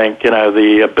optimist. I think,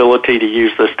 the ability to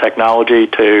use this technology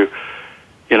to,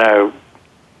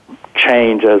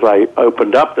 change, as I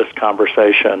opened up this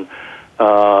conversation,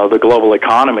 the global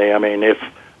economy. I mean, if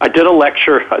I did a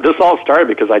lecture, this all started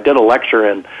because I did a lecture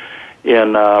in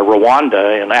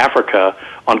Rwanda in Africa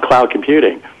on cloud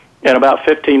computing. And about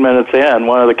 15 minutes in,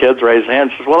 one of the kids raised his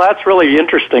hand and says, well, that's really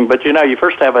interesting, but you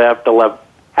first have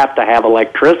to have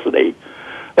electricity.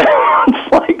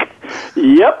 It's like,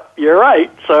 yep, you're right.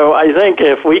 So I think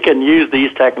if we can use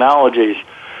these technologies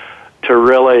to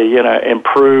really,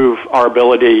 improve our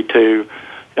ability to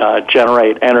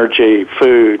generate energy,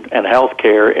 food, and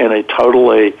healthcare in a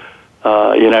totally,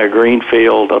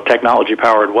 greenfield,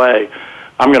 technology-powered way,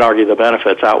 I'm going to argue the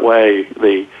benefits outweigh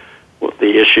the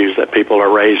issues that people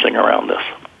are raising around this.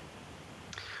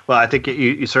 Well, I think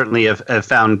you certainly have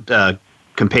found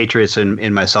compatriots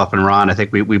in myself and Ron. I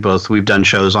think we've done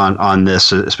shows on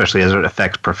this, especially as it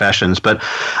affects professions. But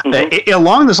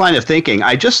along this line of thinking,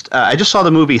 I just saw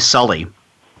the movie Sully,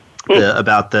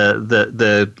 about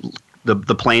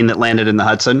the plane that landed in the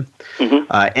Hudson,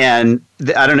 and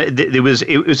I don't know. It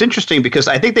was interesting because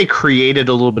I think they created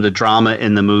a little bit of drama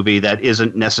in the movie that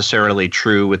isn't necessarily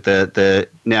true. With the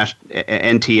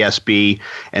NTSB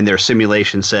and their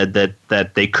simulation said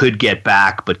that they could get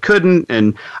back but couldn't,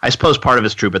 and I suppose part of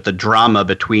it's true. But the drama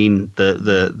between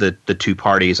the two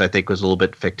parties, I think, was a little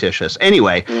bit fictitious.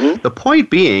 Anyway, the point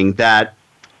being that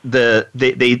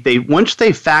they once they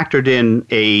factored in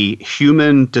a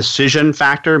human decision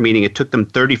factor, meaning it took them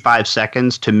 35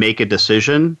 seconds to make a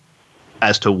decision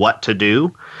as to what to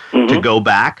do, to go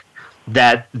back,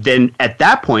 that then at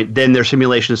that point, then their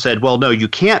simulation said, well, no, you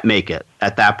can't make it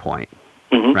at that point,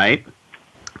 right?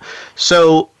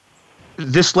 So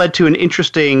this led to an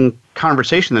interesting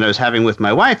conversation that I was having with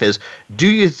my wife is, do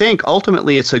you think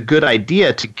ultimately it's a good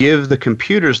idea to give the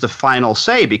computers the final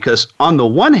say? Because on the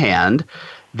one hand,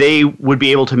 they would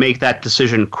be able to make that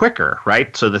decision quicker,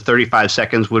 right? So the 35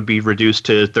 seconds would be reduced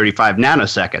to 35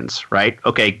 nanoseconds, right?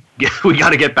 Okay, we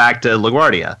got to get back to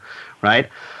LaGuardia, right?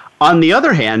 On the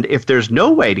other hand, if there's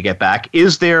no way to get back,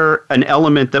 is there an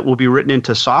element that will be written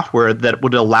into software that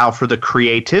would allow for the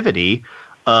creativity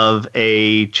of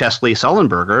a Chesley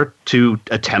Sullenberger to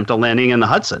attempt a landing in the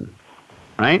Hudson,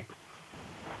 right?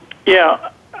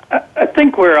 Yeah, I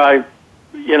think where I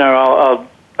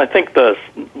think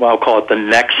I'll call it the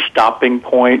next stopping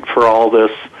point for all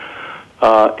this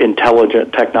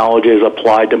intelligent technologies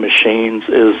applied to machines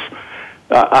is,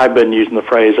 I've been using the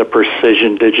phrase, a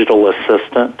precision digital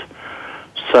assistant.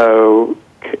 So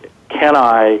can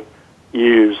I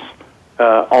use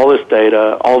all this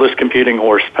data, all this computing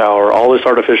horsepower, all this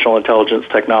artificial intelligence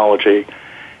technology,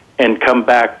 and come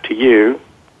back to you,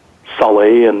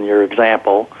 Sully, in your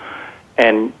example,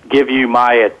 and give you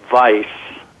my advice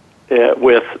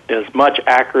with as much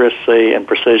accuracy and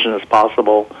precision as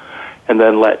possible, and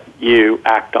then let you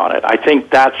act on it. I think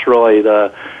that's really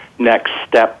the next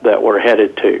step that we're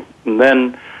headed to. And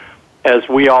then as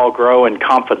we all grow in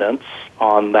confidence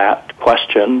on that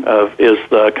question of is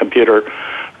the computer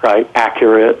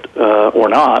accurate or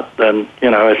not, then,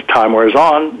 as time wears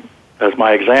on, as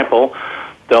my example,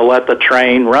 they'll let the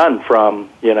train run from,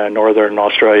 northern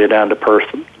Australia down to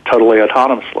Perth totally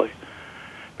autonomously.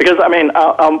 Because, I mean,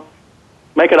 I'll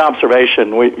make an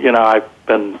observation. I've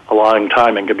been a long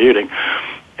time in computing,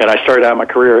 and I started out my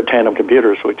career at Tandem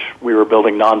Computers, which we were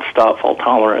building nonstop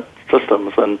fault-tolerant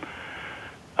systems. And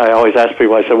I always ask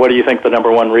people, I said, what do you think the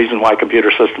number one reason why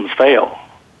computer systems fail?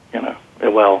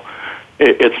 Well,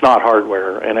 it's not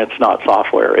hardware, and it's not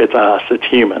software. It's us. It's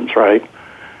humans, right?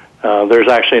 There's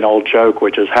actually an old joke,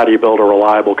 which is, how do you build a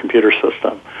reliable computer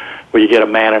system? Well, you get a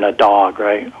man and a dog,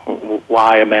 right?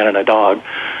 Why a man and a dog?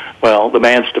 Well, the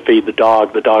man's to feed the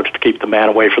dog's to keep the man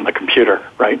away from the computer,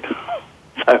 right?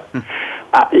 So,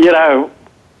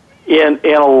 in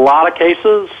a lot of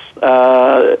cases,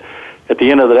 at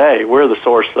the end of the day, we're the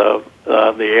source of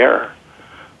the error.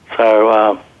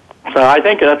 So I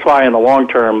think that's why in the long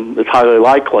term, it's highly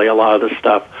likely a lot of this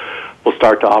stuff will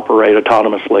start to operate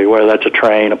autonomously, whether that's a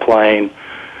train, a plane,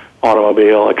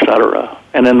 automobile, et cetera.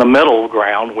 And in the middle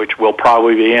ground, which we'll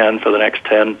probably be in for the next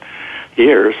 10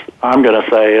 years, I'm going to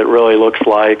say it really looks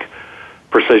like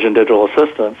precision digital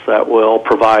assistants that will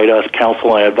provide us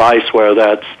counsel and advice, whether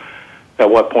that's at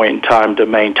what point in time to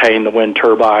maintain the wind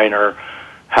turbine or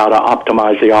how to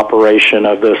optimize the operation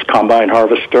of this combine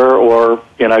harvester, or,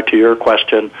 to your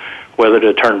question, whether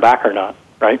to turn back or not,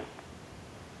 right?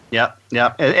 Yeah,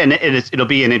 and it'll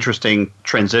be an interesting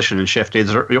transition and shift.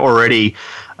 It's already,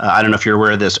 I don't know if you're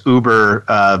aware of this, Uber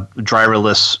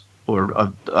driverless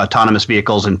or autonomous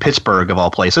vehicles in Pittsburgh, of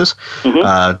all places,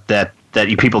 that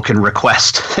people can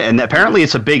request, and apparently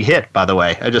it's a big hit. By the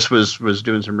way, I just was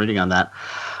doing some reading on that.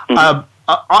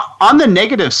 On the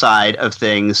negative side of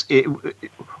things,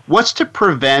 what's to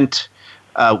prevent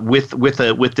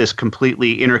with this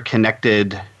completely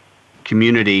interconnected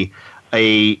community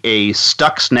a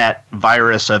Stuxnet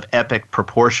virus of epic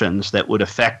proportions that would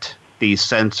affect these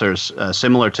sensors,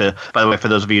 similar to, by the way, for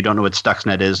those of you who don't know what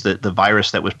Stuxnet is, the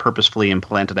virus that was purposefully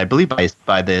implanted, I believe,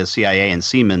 by the CIA and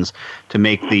Siemens to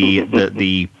make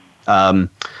the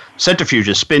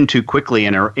centrifuges spin too quickly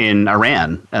in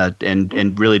Iran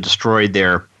and really destroyed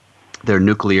their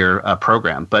nuclear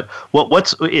program. But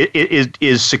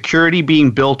is security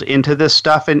being built into this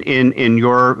stuff in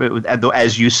your,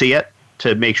 as you see it,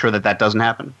 to make sure that doesn't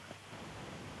happen?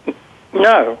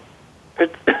 No. Okay.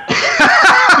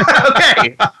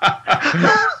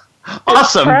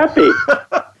 Awesome.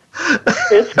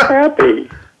 It's crappy.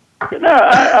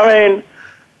 I mean,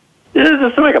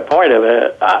 just to make a point of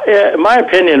it, in my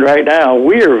opinion right now,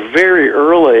 we are very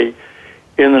early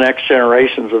in the next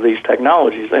generations of these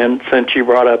technologies. And since you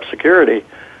brought up security,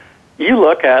 you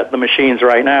look at the machines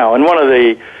right now, and one of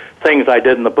the things I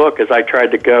did in the book is I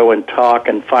tried to go and talk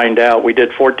and find out. We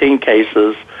did 14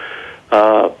 cases,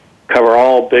 cover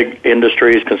all big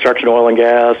industries, construction, oil and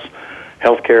gas,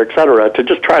 healthcare, et cetera, to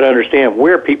just try to understand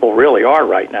where people really are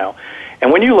right now.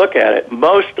 And when you look at it,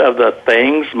 most of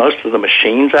the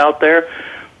machines out there,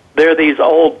 they're these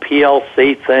old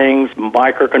PLC things,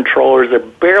 microcontrollers. They're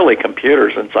barely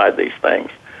computers inside these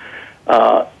things.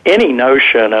 Any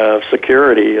notion of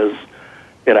security is,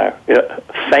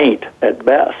 faint at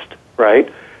best, right?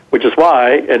 Which is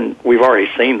why, and we've already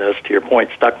seen this, to your point,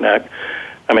 Stuxnet,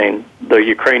 I mean, the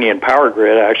Ukrainian power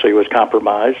grid actually was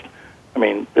compromised. I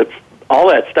mean, it's all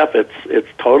that stuff, it's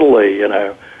totally,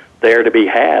 there to be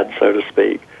had, so to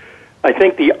speak. I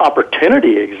think the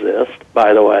opportunity exists,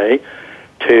 by the way,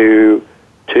 to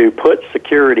put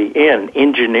security in,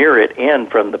 engineer it in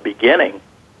from the beginning,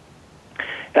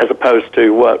 as opposed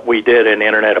to what we did in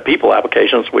Internet of People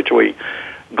applications, which we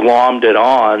glommed it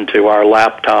on to our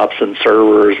laptops and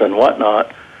servers and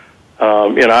whatnot.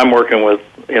 I'm working with,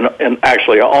 and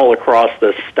actually all across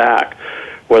this stack,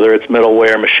 whether it's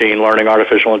middleware, machine learning,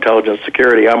 artificial intelligence,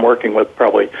 security, I'm working with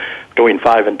probably between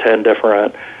 5 and 10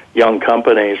 different young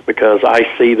companies because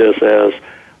I see this as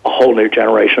a whole new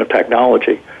generation of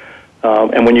technology.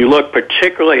 And when you look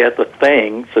particularly at the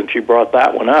thing, since you brought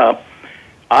that one up,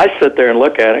 I sit there and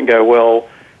look at it and go, well,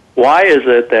 why is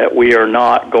it that we are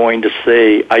not going to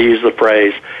see, I use the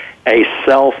phrase, a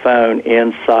cell phone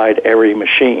inside every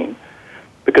machine?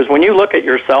 Because when you look at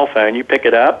your cell phone, you pick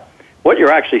it up, what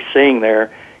you're actually seeing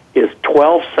there is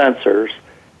 12 sensors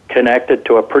connected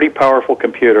to a pretty powerful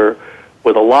computer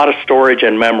with a lot of storage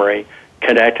and memory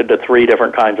connected to 3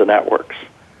 different kinds of networks.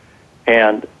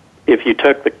 And if you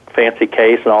took the fancy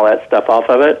case and all that stuff off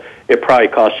of it, it probably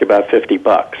cost you about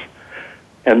 $50.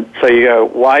 And so you go,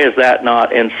 why is that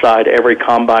not inside every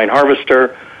combine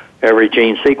harvester, every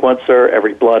gene sequencer,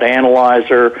 every blood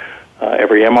analyzer,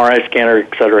 every MRI scanner, et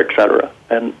cetera, et cetera?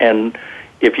 And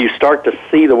if you start to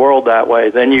see the world that way,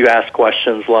 then you ask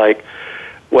questions like,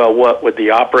 well, what would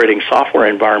the operating software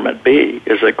environment be?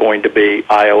 Is it going to be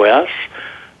iOS?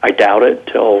 I doubt it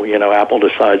till, Apple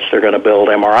decides they're going to build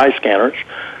MRI scanners.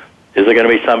 Is there going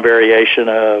to be some variation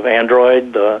of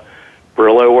Android, the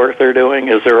Brillo work they're doing?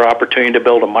 Is there an opportunity to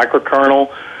build a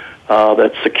microkernel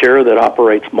that's secure, that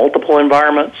operates multiple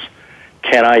environments?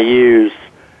 Can I use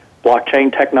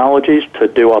blockchain technologies to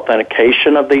do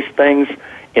authentication of these things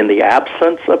in the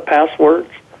absence of passwords?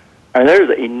 I mean,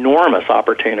 there's enormous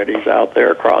opportunities out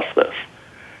there across this.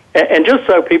 And just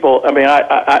so people,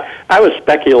 I was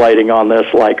speculating on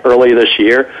this like early this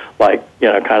year, like,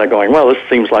 kind of going, well, this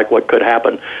seems like what could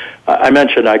happen. I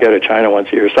mentioned I go to China once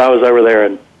a year, so I was over there,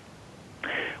 and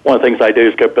one of the things I do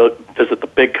is go visit the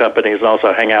big companies and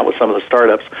also hang out with some of the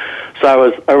startups. So I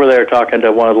was over there talking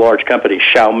to one of the large companies,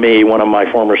 Xiaomi. One of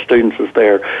my former students is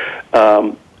there.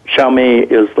 Xiaomi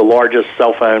is the largest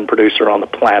cell phone producer on the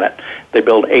planet. They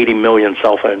build 80 million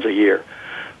cell phones a year.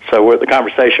 So what the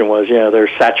conversation was, they're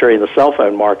saturating the cell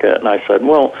phone market. And I said,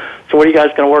 well, so what are you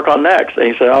guys going to work on next? And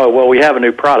he said, oh, well, we have a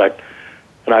new product.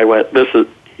 And I went,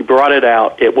 he brought it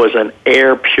out. It was an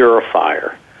air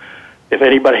purifier. If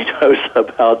anybody knows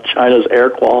about China's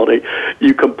air quality,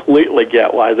 you completely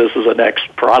get why this is the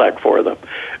next product for them.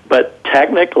 But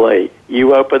technically,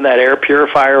 you open that air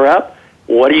purifier up,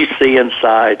 what do you see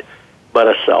inside but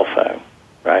a cell phone,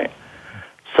 right?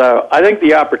 So I think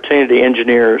the opportunity to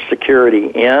engineer security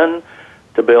in,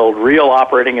 to build real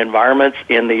operating environments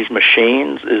in these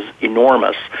machines is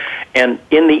enormous. And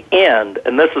in the end,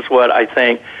 and this is what I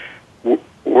think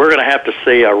we're going to have to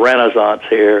see a renaissance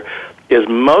here, is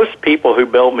most people who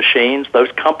build machines,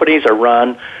 those companies are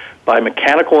run by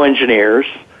mechanical engineers,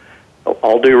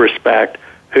 all due respect,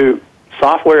 who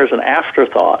software is an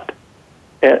afterthought.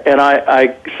 And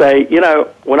I say,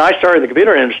 when I started in the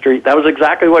computer industry, that was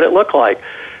exactly what it looked like.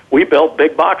 We built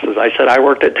big boxes. I said I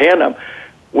worked at Tandem.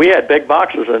 We had big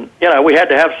boxes, and, we had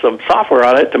to have some software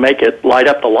on it to make it light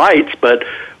up the lights, but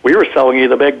we were selling you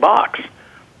the big box.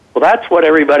 Well, that's what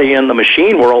everybody in the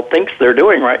machine world thinks they're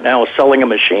doing right now, is selling a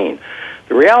machine.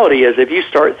 The reality is, if you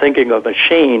start thinking of a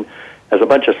machine as a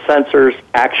bunch of sensors,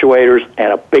 actuators,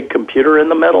 and a big computer in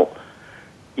the middle,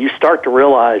 you start to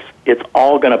realize it's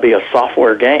all going to be a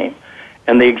software game.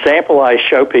 And the example I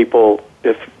show people,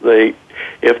 if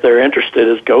they're interested,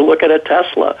 is go look at a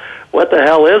Tesla. What the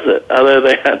hell is it other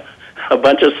than a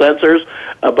bunch of sensors,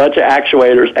 a bunch of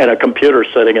actuators, and a computer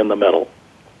sitting in the middle?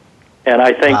 And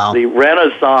I think the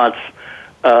renaissance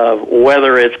of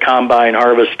whether it's combine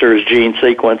harvesters, gene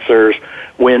sequencers,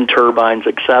 wind turbines,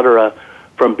 etc.,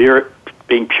 from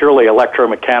being purely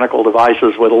electromechanical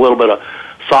devices with a little bit of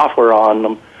software on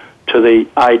them, to the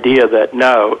idea that,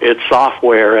 no, it's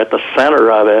software at the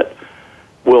center of it,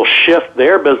 will shift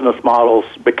their business models,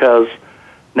 because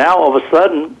now all of a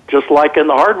sudden, just like in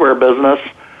the hardware business,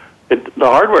 the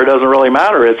hardware doesn't really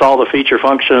matter. It's all the feature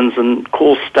functions and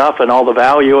cool stuff and all the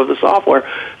value of the software.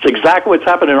 It's exactly what's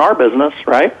happened in our business,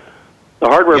 right? The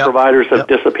hardware providers have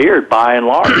disappeared by and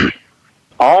large.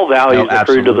 All values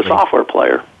accrue to the software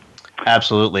player.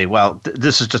 Absolutely. Well,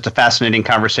 this is just a fascinating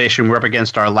conversation. We're up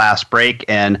against our last break,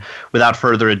 and without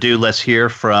further ado, let's hear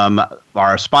from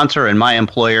our sponsor and my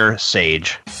employer,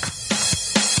 Sage.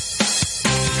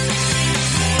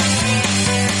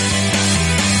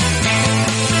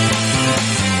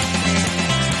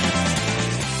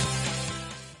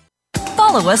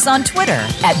 Follow us on Twitter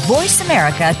at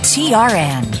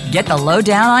VoiceAmericaTRN. Get the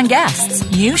lowdown on guests,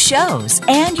 new shows,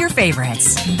 and your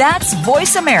favorites. That's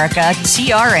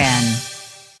VoiceAmericaTRN.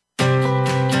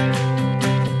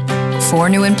 4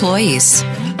 new employees,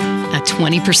 a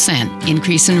 20%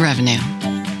 increase in revenue.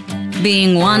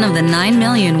 Being one of the 9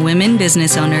 million women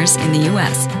business owners in the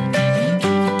U.S.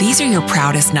 These are your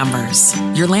proudest numbers,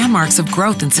 your landmarks of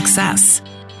growth and success.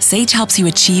 Sage helps you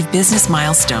achieve business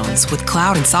milestones with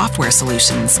cloud and software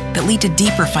solutions that lead to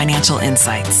deeper financial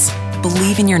insights.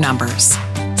 Believe in your numbers.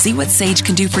 See what Sage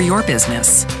can do for your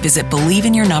business. Visit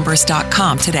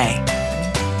BelieveInYourNumbers.com today.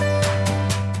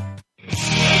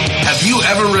 Have you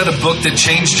ever read a book that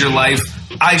changed your life?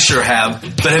 I sure have.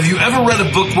 But have you ever read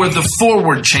a book where the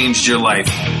foreword changed your life?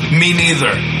 Me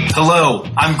neither. Hello,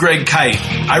 I'm Greg Kite.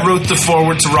 I wrote the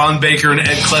foreword to Ron Baker and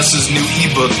Ed Kless's new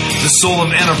ebook, The Soul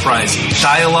of Enterprise,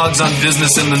 Dialogues on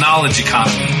Business and the Knowledge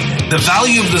Economy. The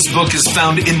value of this book is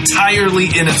found entirely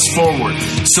in its foreword.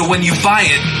 So when you buy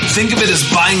it, think of it as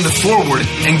buying the foreword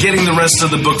and getting the rest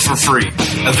of the book for free.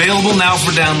 Available now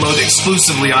for download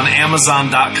exclusively on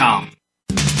Amazon.com.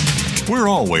 We're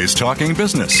always talking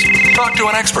business. Talk to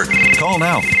an expert. Call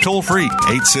now, toll free,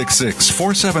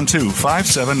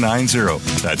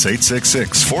 866-472-5790. That's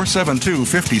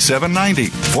 866-472-5790.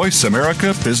 Voice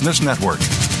America Business Network.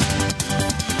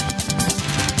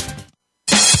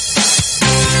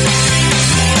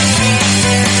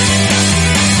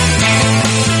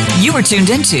 You're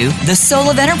tuned into The Soul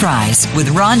of Enterprise with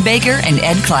Ron Baker and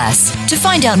Ed Kless. To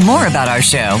find out more about our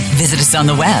show, visit us on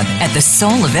the web at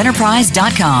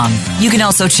thesoulofenterprise.com. You can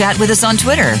also chat with us on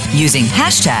Twitter using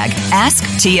hashtag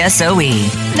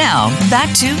AskTSOE. Now,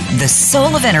 back to The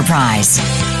Soul of Enterprise.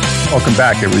 Welcome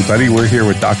back, everybody. We're here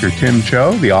with Dr. Tim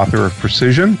Chou, the author of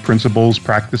Precision, Principles,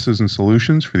 Practices, and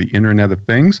Solutions for the Internet of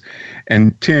Things.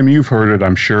 And Tim, you've heard it,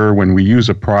 I'm sure, when we use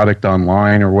a product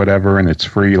online or whatever and it's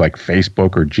free, like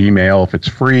Facebook or Gmail, if it's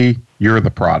free, you're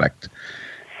the product.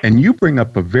 And you bring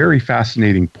up a very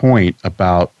fascinating point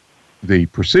about the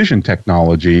precision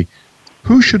technology.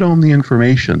 Who should own the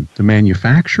information, the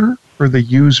manufacturer or the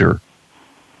user?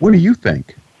 What do you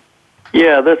think?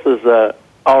 Yeah, this is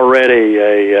already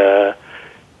a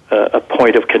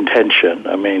point of contention.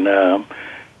 I mean,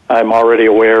 I'm already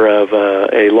aware of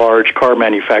a large car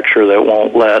manufacturer that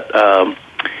won't let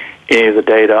any of the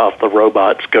data off the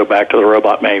robots go back to the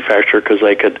robot manufacturer because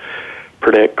they could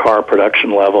predict car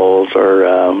production levels. Or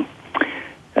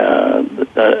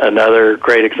another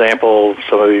great example,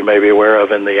 some of you may be aware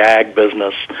of in the ag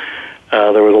business,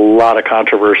 there was a lot of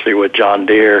controversy with John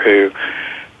Deere, who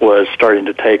was starting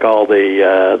to take all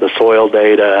the soil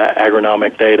data,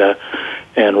 agronomic data,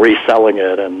 and reselling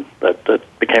it, and that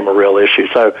became a real issue.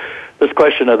 So this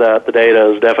question of the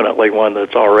data is definitely one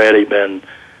that's already been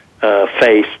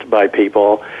faced by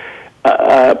people.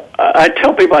 I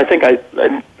tell people, I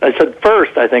said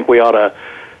first, I think we ought to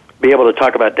be able to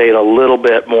talk about data a little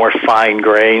bit more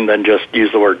fine-grained than just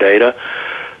use the word data.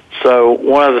 So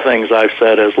one of the things I've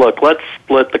said is, look, let's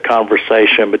split the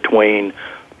conversation between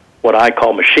what I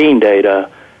call machine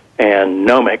data and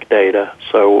gnomic data.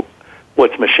 So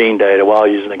what's machine data? Well, I'll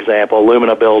use an example.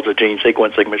 Illumina builds a gene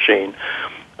sequencing machine.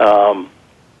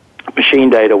 Machine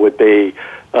data would be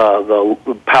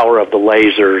the power of the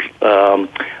lasers,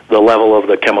 the level of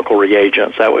the chemical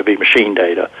reagents. That would be machine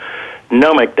data.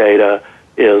 Gnomic data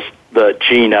is the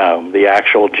genome, the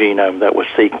actual genome that was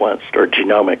sequenced, or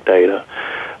genomic data.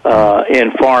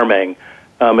 In farming,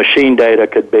 machine data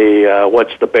could be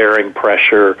what's the bearing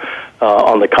pressure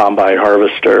on the combine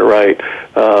harvester, right?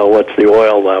 What's the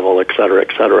oil level, et cetera,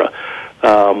 et cetera.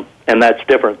 And that's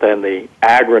different than the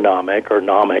agronomic or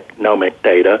gnomic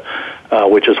data,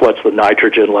 which is what's the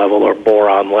nitrogen level or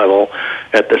boron level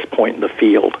at this point in the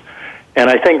field. And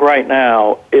I think right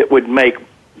now it would make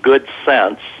good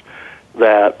sense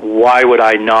that why would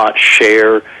I not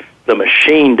share the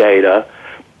machine data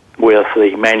with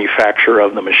the manufacturer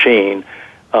of the machine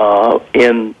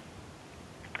in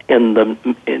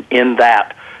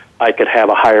that I could have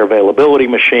a higher availability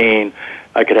machine,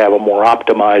 I could have a more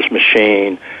optimized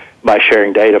machine by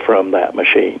sharing data from that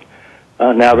machine.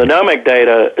 Now, the gnomic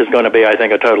data is going to be, I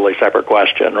think, a totally separate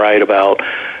question, right? About,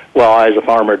 well, as a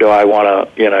farmer, do I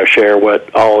want to, share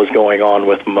what all is going on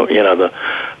with,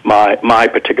 my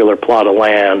particular plot of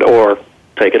land, or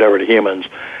take it over to humans,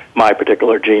 my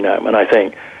particular genome? And I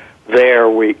think there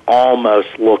we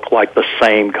almost look like the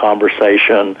same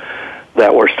conversation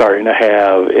that we're starting to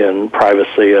have in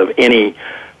privacy of any,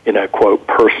 quote,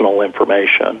 personal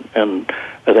information. And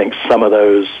I think some of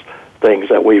those things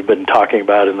that we've been talking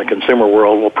about in the consumer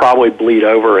world will probably bleed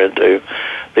over into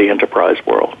the enterprise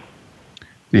world.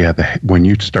 Yeah, when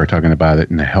you start talking about it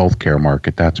in the healthcare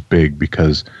market, that's big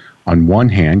because on one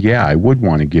hand, yeah, I would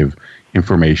want to give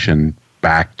information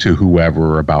back to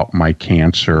whoever about my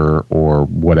cancer or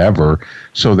whatever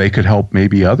so they could help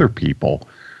maybe other people.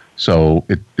 So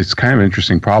it's kind of an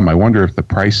interesting problem. I wonder if the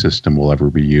price system will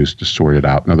ever be used to sort it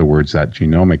out. In other words, that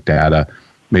genomic data,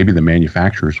 maybe the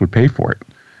manufacturers would pay for it.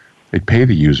 They'd pay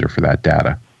the user for that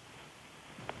data.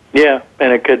 Yeah,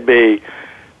 and it could be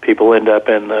people end up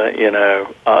in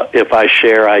the, if I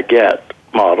share, I get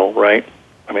model, right?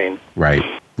 I mean... Right.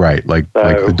 Like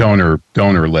the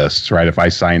donor lists, right? If I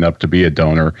sign up to be a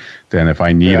donor, then if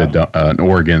I need an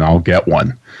organ, I'll get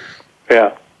one.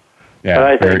 Yeah. Yeah,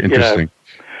 I very think, interesting.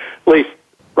 At least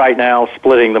right now,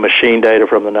 splitting the machine data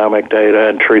from the gnomic data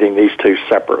and treating these two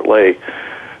separately,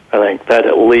 I think that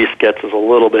at least gets us a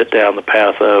little bit down the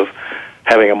path of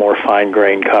having a more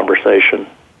fine-grained conversation.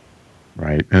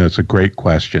 Right, and it's a great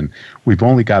question. We've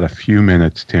only got a few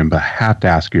minutes, Tim, but I have to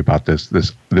ask you about this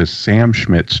Sam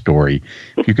Schmidt story.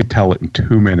 If you could tell it in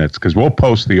 2 minutes, because we'll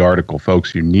post the article,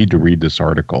 folks. You need to read this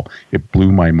article. It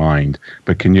blew my mind.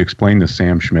 But can you explain the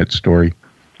Sam Schmidt story?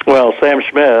 Well, Sam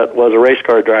Schmidt was a race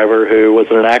car driver who was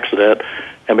in an accident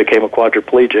and became a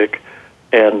quadriplegic.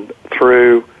 And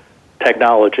through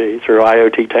technology, through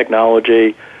IoT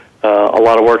technology, a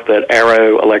lot of work that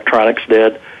Arrow Electronics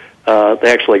did,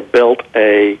 they actually built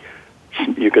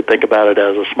you could think about it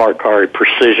as a smart car,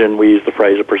 we use the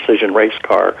phrase a precision race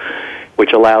car,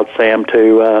 which allowed Sam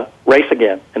to race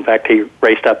again. In fact, he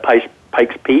raced up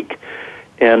Pikes Peak,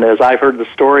 and as I've heard the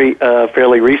story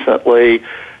fairly recently,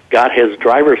 got his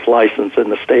driver's license in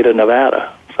the state of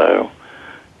Nevada. So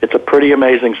it's a pretty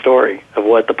amazing story of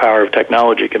what the power of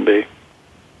technology can be.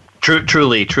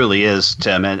 Truly is,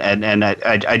 Tim, and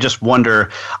I just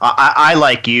wonder. I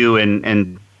like you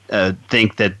and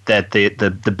think that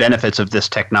the benefits of this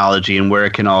technology and where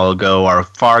it can all go are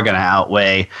far going to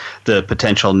outweigh the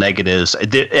potential negatives.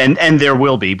 And there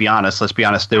will be honest. Let's be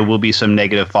honest. There will be some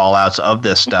negative fallouts of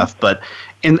this stuff, but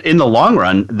in the long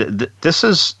run, this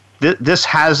has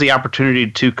the opportunity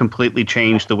to completely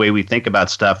change the way we think about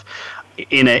stuff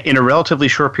in a relatively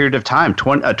short period of time, a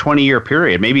 20-year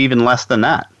period, maybe even less than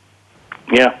that.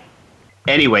 Yeah.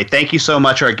 Anyway, thank you so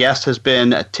much. Our guest has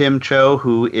been Tim Chou,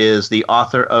 who is the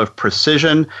author of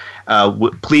Precision.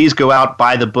 Please go out,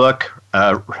 buy the book,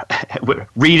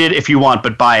 read it if you want,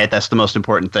 but buy it. That's the most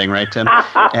important thing, right, Tim?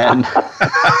 And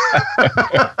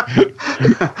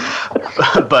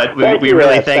but we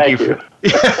really thank you for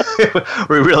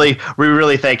we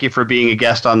really thank you for being a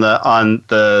guest on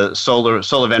the Soul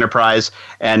of Enterprise.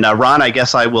 And Ron, I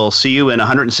guess I will see you in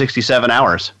 167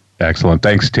 hours. Excellent.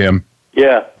 Thanks, Tim.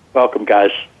 Yeah. Welcome,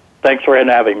 guys. Thanks for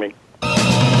having me.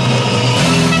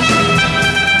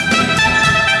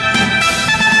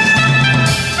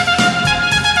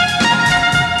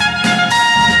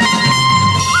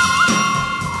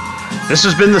 This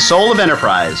has been the Soul of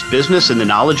Enterprise, Business in the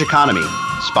Knowledge Economy,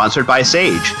 sponsored by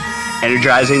Sage,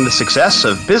 energizing the success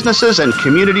of businesses and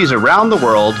communities around the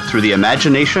world through the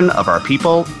imagination of our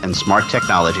people and smart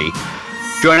technology.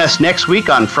 Join us next week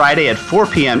on Friday at 4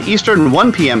 p.m. Eastern,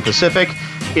 1 p.m. Pacific.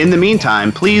 In the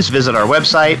meantime, please visit our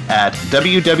website at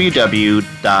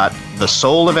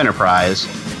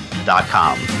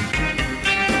www.thesoulofenterprise.com.